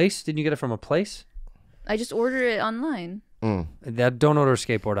 Like a place? Didn't you get it from a place? I just ordered it online. Don't order a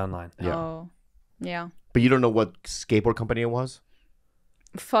skateboard online. Yeah. Oh, yeah. But you don't know what skateboard company it was?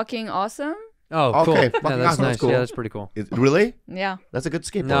 Fucking awesome. Oh, cool. Okay, Yeah, fucking that's awesome. nice. That's cool. Yeah, that's pretty cool. Really? Yeah. That's a good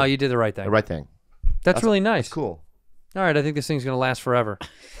skateboard. No, you did the right thing. The right thing. That's really nice. Cool. All right, I think this thing's gonna last forever.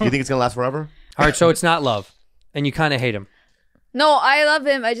 Do you think it's gonna last forever? All right, so it's not love, and you kind of hate him. No, I love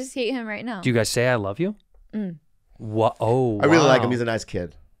him. I just hate him right now. Do you guys say "I love you"? What? Oh, I really like him. wow. He's a nice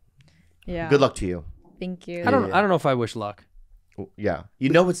kid. Yeah. Good luck to you. Thank you. I don't know if I wish luck. Yeah. You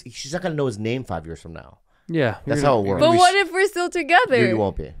know, she's not gonna know his name 5 years from now. Yeah, That's how it works. But what if we're still together? You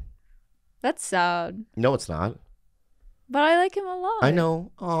won't be. That's sad. No, it's not. But I like him a lot. I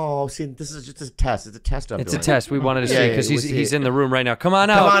know. Oh, see, this is just a test. It's a test. It's a test. We wanted to see Yeah, because we'll he's see. in the room right now. Come on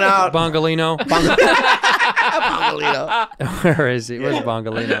out. Come on out. Bongolino. Bongolino. Where is he? Where's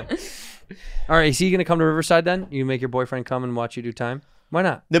Bongolino? All right, is he gonna come to Riverside then? You make your boyfriend come and watch you do time? Why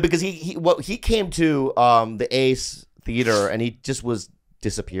not? No, because he came to the Ace Theater and he just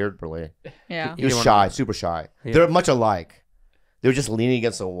disappeared. Really, Yeah. he was shy, super shy. Yeah. They're much alike. They were just leaning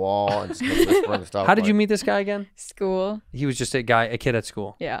against a wall and just whispering stuff. How did you meet this guy again? School. He was just a kid at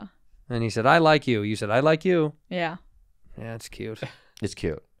school, Yeah. and he said, "I like you." You said, "I like you." Yeah. Yeah, it's cute. It's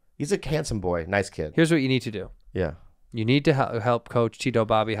cute. He's a handsome boy, nice kid. Here's what you need to do. Yeah, You need to help Coach Tito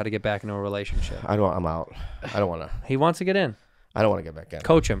Bobby how to get back into a relationship. I'm out. I don't want to. He wants to get in. I don't want to get back in.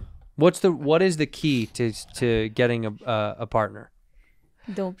 Coach him. What is the key to getting a partner?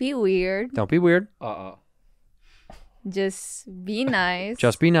 Don't be weird. Don't be weird. Just be nice.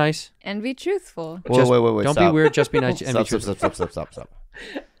 Just be nice. and be truthful. Wait, wait. Don't stop. be weird. Just be nice and be Stop, truthful. stop.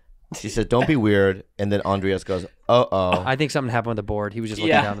 She said, "Don't be weird," and then Andreas goes, "Uh-oh." I think something happened with the board. He was just looking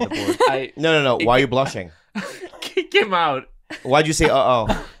Yeah. down at the board. No. Why are you blushing? Kick him out. Why'd you say uh-oh?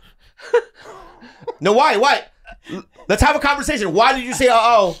 No, why? Let's have a conversation. Why did you say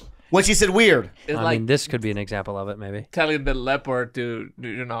uh-oh when she said weird? It's I like mean, this could be an example of it, maybe. telling the leopard to,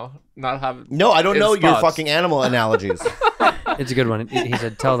 not have. No, I don't its know your spots. fucking animal analogies. It's a good one. He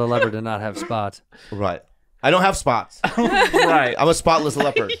said, "Tell the leopard to not have spots." Right. I don't have spots. Right. I'm a spotless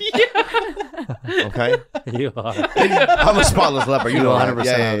leopard. Okay. You are. I'm a spotless leopard. You You know 100%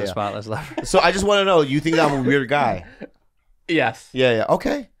 that. are the spotless leopard. So I just want to know. You think I'm a weird guy? Yes. Yeah.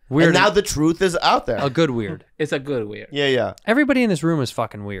 Okay. Weird. And now the truth is out there. A good weird. It's a good weird. Yeah. Everybody in this room is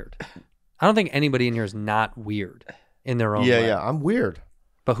fucking weird. I don't think anybody in here is not weird in their own way. Yeah. I'm weird.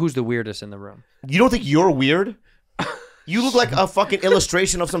 But who's the weirdest in the room? You don't think you're weird? You look like a fucking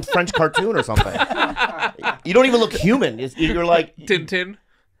illustration of some French cartoon or something. You don't even look human. You're like Tintin.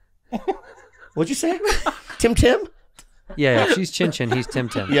 What'd you say? Tim Tim? Yeah, if she's Chin Chin, he's Tim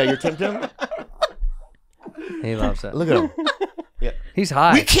Tim. Yeah, you're Tim Tim. He loves it. Look at him. Yeah. He's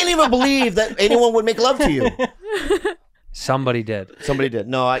high. We can't even believe that anyone would make love to you. Somebody did. Somebody did.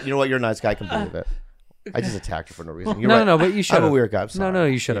 No, you know what? You're a nice guy. I can believe it. I just attacked you for no reason. You're No, right. no, but you should. I'm a weird guy. I'm sorry. No,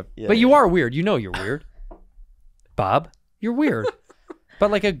 you should have. Yeah, but you yeah. are weird. You know you're weird. Bob, you're weird.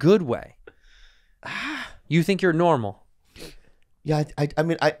 But like a good way. You think you're normal. Yeah, I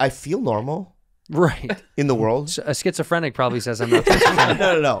mean, I feel normal Right. in the world. A schizophrenic probably says I'm not schizophrenic.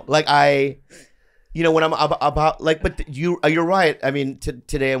 No. Like when I'm about like, but you're right. I mean,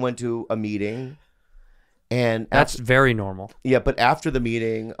 today I went to a meeting, and That's very normal. yeah, but after the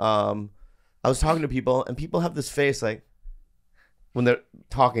meeting, I was talking to people, and people have this face like when they're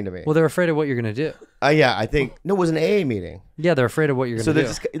talking to me. Well, they're afraid of what you're going to do. Yeah, I think no, it was an AA meeting. Yeah, they're afraid of what you're So going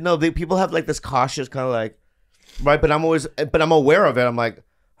they to do. just people have like this cautious kind of like, right? But I'm aware of it. I'm like,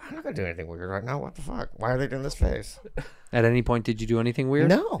 I'm not gonna do anything weird right now. What the fuck? Why are they doing this face? At any point, did you do anything weird?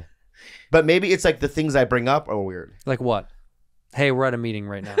 No, but maybe it's like the things I bring up are weird. Like what? Hey, we're at a meeting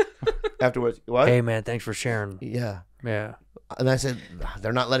right now. Afterwards, what? Hey, man, thanks for sharing. Yeah, Yeah. and I said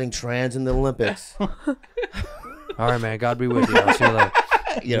they're not letting trans in the Olympics. All right, man. God be with you. I'll see you later.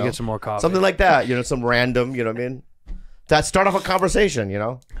 You know, Get some more coffee. something like that. You know, some random. You know what I mean? That start off a conversation. You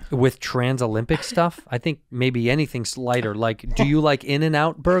know. With trans Olympic stuff, I think maybe anything lighter. Like, do you like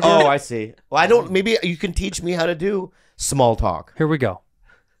In-N-Out burger? Oh, I see. Well, I don't. Maybe you can teach me how to do small talk. Here we go.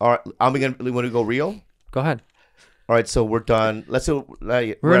 All right, I'm gonna want to go real. Go ahead. All right, so we're done. Let's say we're in at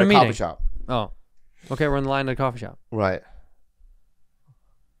a a coffee meeting. shop. Oh, okay. We're in the line at a coffee shop. Right.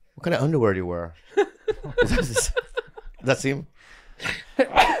 What kind of underwear do you wear? Does that seem?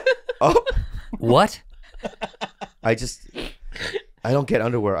 Oh, What? I don't get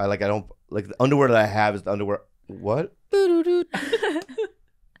underwear. I don't like the underwear that I have is the underwear. What?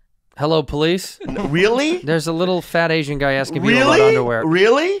 Hello, police. Really? There's a little fat Asian guy asking people about Really? underwear.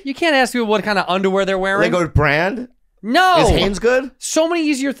 Really? You can't ask people what kind of underwear they're wearing. Like a brand? No. Is Hanes good? So many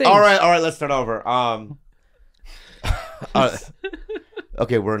easier things. All right. Let's start over.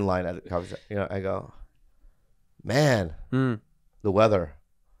 Okay, we're in line at the coffee shop. You know, I go, man, the weather.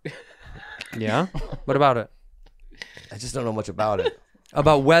 Yeah. What about it? I just don't know much about it.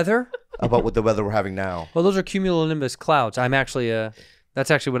 About weather? About what the weather we're having now. Well, those are cumulonimbus clouds. I'm actually that's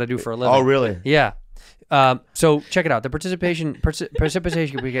actually what I do for a living. Oh, really? Yeah. So check it out. The precipitation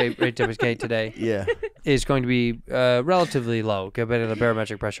rate today Yeah. is going to be relatively low compared to the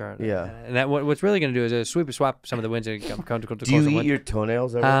barometric pressure. Yeah. And that what's really going to do is swap some of the winds and come to Do you eat your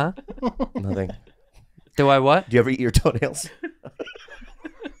toenails ever? Huh? Nothing. Do I what? Do you ever eat your toenails?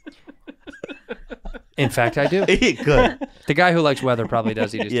 In fact, I do. Good. The guy who likes weather probably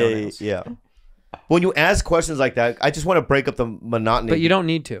does eat his toenails. Yeah. When you ask questions like that, I just want to break up the monotony. But you don't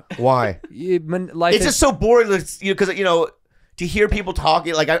need to. Why? Life It's is just so boring. Because to hear people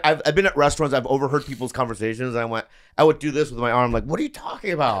talking, like I've been at restaurants, I've overheard people's conversations, and I would do this with my arm, like, what are you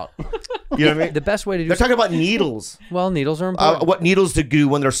talking about? You know what I mean? the best way to do. They're talking about needles. Well, needles are important. What needles to do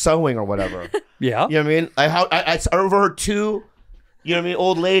when they're sewing or whatever. Yeah. You know what I mean? I overheard two, you know what I mean,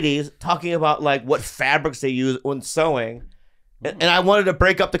 old ladies talking about like what fabrics they use when sewing. And I wanted to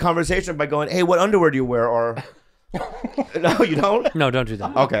break up the conversation by going, hey, what underwear do you wear? Or, no, you don't? No, don't do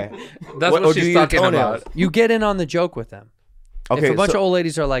that. Okay. That's what or do she's you eat talking toenails? about. You get in on the joke with them. Okay. If a bunch of old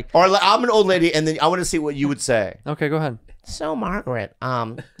ladies are like, Or I'm an old lady, and then I want to see what you would say. okay, go ahead. So, Margaret,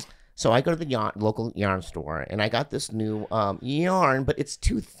 so I go to the local yarn store, and I got this new yarn, but it's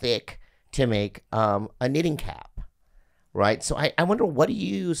too thick to make a knitting cap, right? So I wonder, what do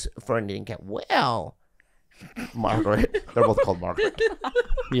you use for a knitting cap? Well, Margaret, they're both called Margaret.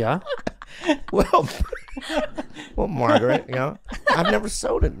 Yeah. Well, Margaret, I've never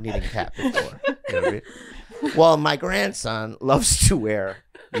sewed a knitting cap before. You know what I mean? Well, my grandson loves to wear,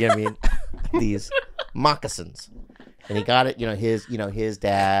 you know what I mean, these moccasins, and he got it. His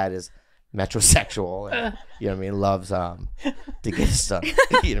dad is metrosexual, and, you know what I mean, loves to get his son,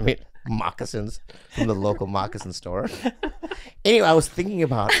 you know what I mean, moccasins from the local moccasin store. Anyway, I was thinking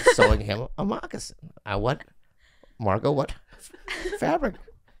about sewing him a moccasin. What, Margot? What? fabric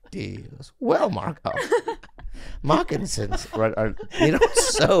deals. Well, Marco. Moccasins, right? They don't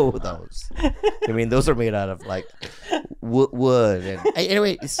sew those. I mean, those are made out of like wood. And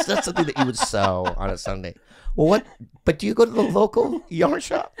anyway, it's not something that you would sew on a Sunday. Well, what? But do you go to the local yarn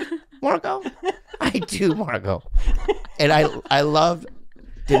shop, Marco? I do, Marco. And I love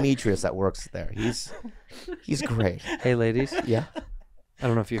Demetrius that works there. He's great. Hey, ladies. Yeah. I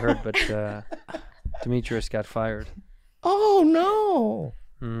don't know if you heard, but Demetrius got fired. Oh no.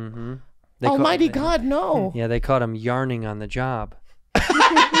 Mm-hmm. Almighty God, no. Yeah, they caught him yarning on the job.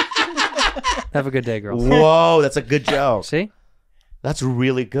 Have a good day, girls. Whoa, that's a good joke. See? That's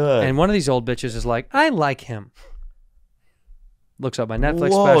really good. And one of these old bitches is like, I like him. Looks up my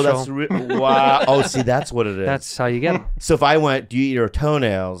Netflix Whoa, special. wow. Oh, see, that's what it is. That's how you get him. So if I went, do you eat your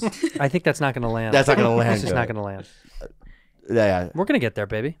toenails? I think that's not going to land. That's not going to land. This is not going to land. Yeah. We're going to get there,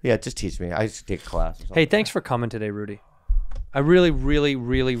 baby. Yeah, just teach me. I should take a class. Or something. Hey, thanks for coming today, Rudy. I really, really,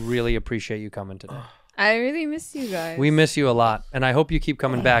 really, really appreciate you coming today. I really miss you guys. We miss you a lot, and I hope you keep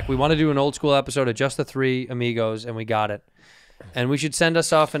coming back. We want to do an old school episode of just the three amigos, and we got it. And we should send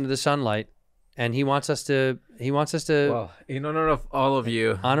us off into the sunlight. And he wants us to. Well, in honor of all of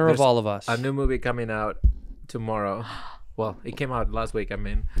you, Honor of there's all of us. a new movie coming out tomorrow. Well, it came out last week. I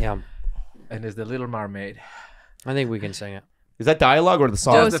mean, Yeah, and it's The Little Mermaid. I think we can sing it. Is that dialogue or the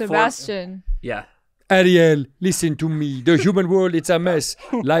song? Oh, the fourth- Sebastian. Yeah. Ariel, listen to me. The human world, it's a mess.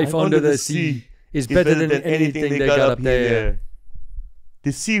 Life under the sea is better than anything they got up there.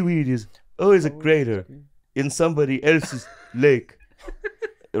 The seaweed is always a crater in somebody else's lake.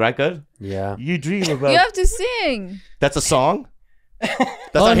 Right, good? Yeah. You dream about... You have to sing. That's a song?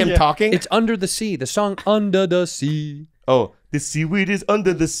 That's not him talking? It's Under the Sea. The song Under the Sea. Oh, the seaweed is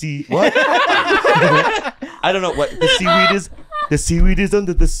under the sea. What? I don't know what the seaweed is. The seaweed is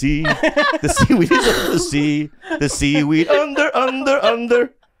under the sea. The seaweed is under the sea. The seaweed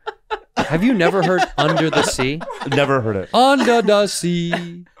under. Have you never heard Under the Sea? Never heard it. Under the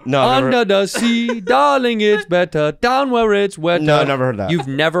sea. No, Under the sea, darling, it's better down where it's wetter. No, I never heard that. You've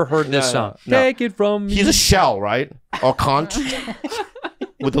never heard this No, song. no. Take it from me. He's a shell, right? Or conch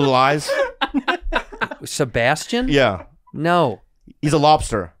with little eyes. Sebastian? Yeah, No. he's a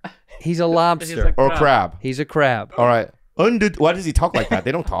lobster He's a lobster. or a crab. He's a crab. All right. Why does he talk like that?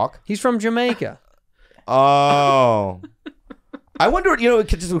 They don't talk. He's from Jamaica. Oh. I wonder,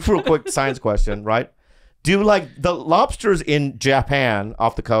 just a real quick science question, right? Do like the lobsters in Japan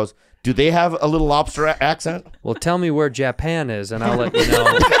off the coast, do they have a little lobster accent? Well, tell me where Japan is, and I'll let you know.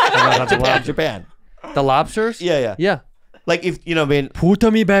 about the lobster. Japan. The lobsters? Yeah. Yeah. Like if, I mean, Puta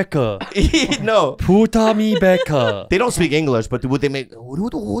mi becca. no. Puta mi becca. They don't speak English, but would they make, I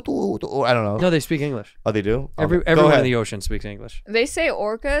don't know. No, they speak English. Oh, they do? Go Everyone in ahead. the ocean speaks English. They say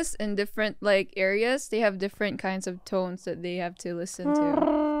orcas in different areas. They have different kinds of tones that they have to listen to.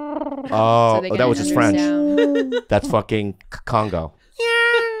 Oh, So they that can was just French. understand. That's fucking Congo.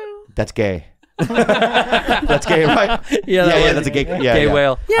 That's gay. That's gay, right? Yeah, That's a gay. Yeah, gay yeah.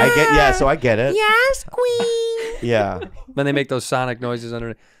 whale. So I get it. Yes, queen. Yeah. When they make those sonic noises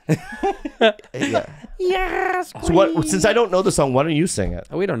under. Yeah. Yes. So what? Since I don't know the song, why don't you sing it?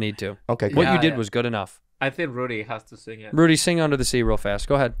 We don't need to. Okay. What Good. you did yeah. was good enough. I think Rudy has to sing it. Rudy, sing Under the Sea real fast.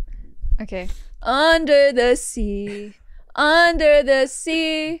 Go ahead. Okay. Under the sea,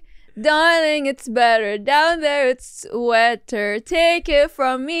 darling, it's better down there. It's wetter. Take it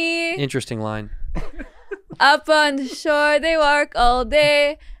from me. Interesting line. Up on the shore, they work all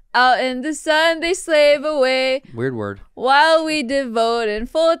day. Out in the sun, they slave away. Weird word. While we devote in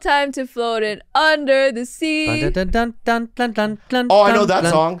full time to floating under the sea. Oh, I know that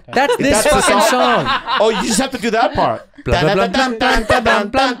song. That's this That's the fucking song. song. Oh, you just have to do that part. I know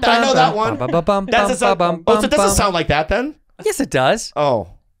that one. That's the song. Oh, so it doesn't sound like that then? Yes, it does. Oh.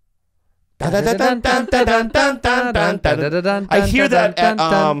 I hear that at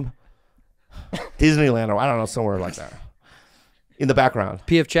Disneyland or I don't know, somewhere like that. In the background.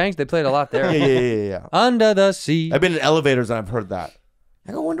 P.F. Chang's, they played a lot there. Yeah. Under the Sea. I've been in elevators and I've heard that.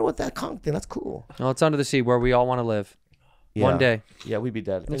 I go wonder what that conch thing. That's cool. Oh, it's Under the Sea where we all want to live. Yeah. One day. Yeah, we'd be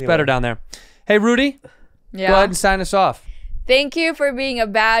dead. It's better down there. Hey, Rudy, Yeah. go ahead and sign us off. Thank you for being a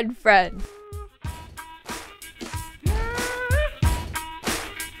bad friend.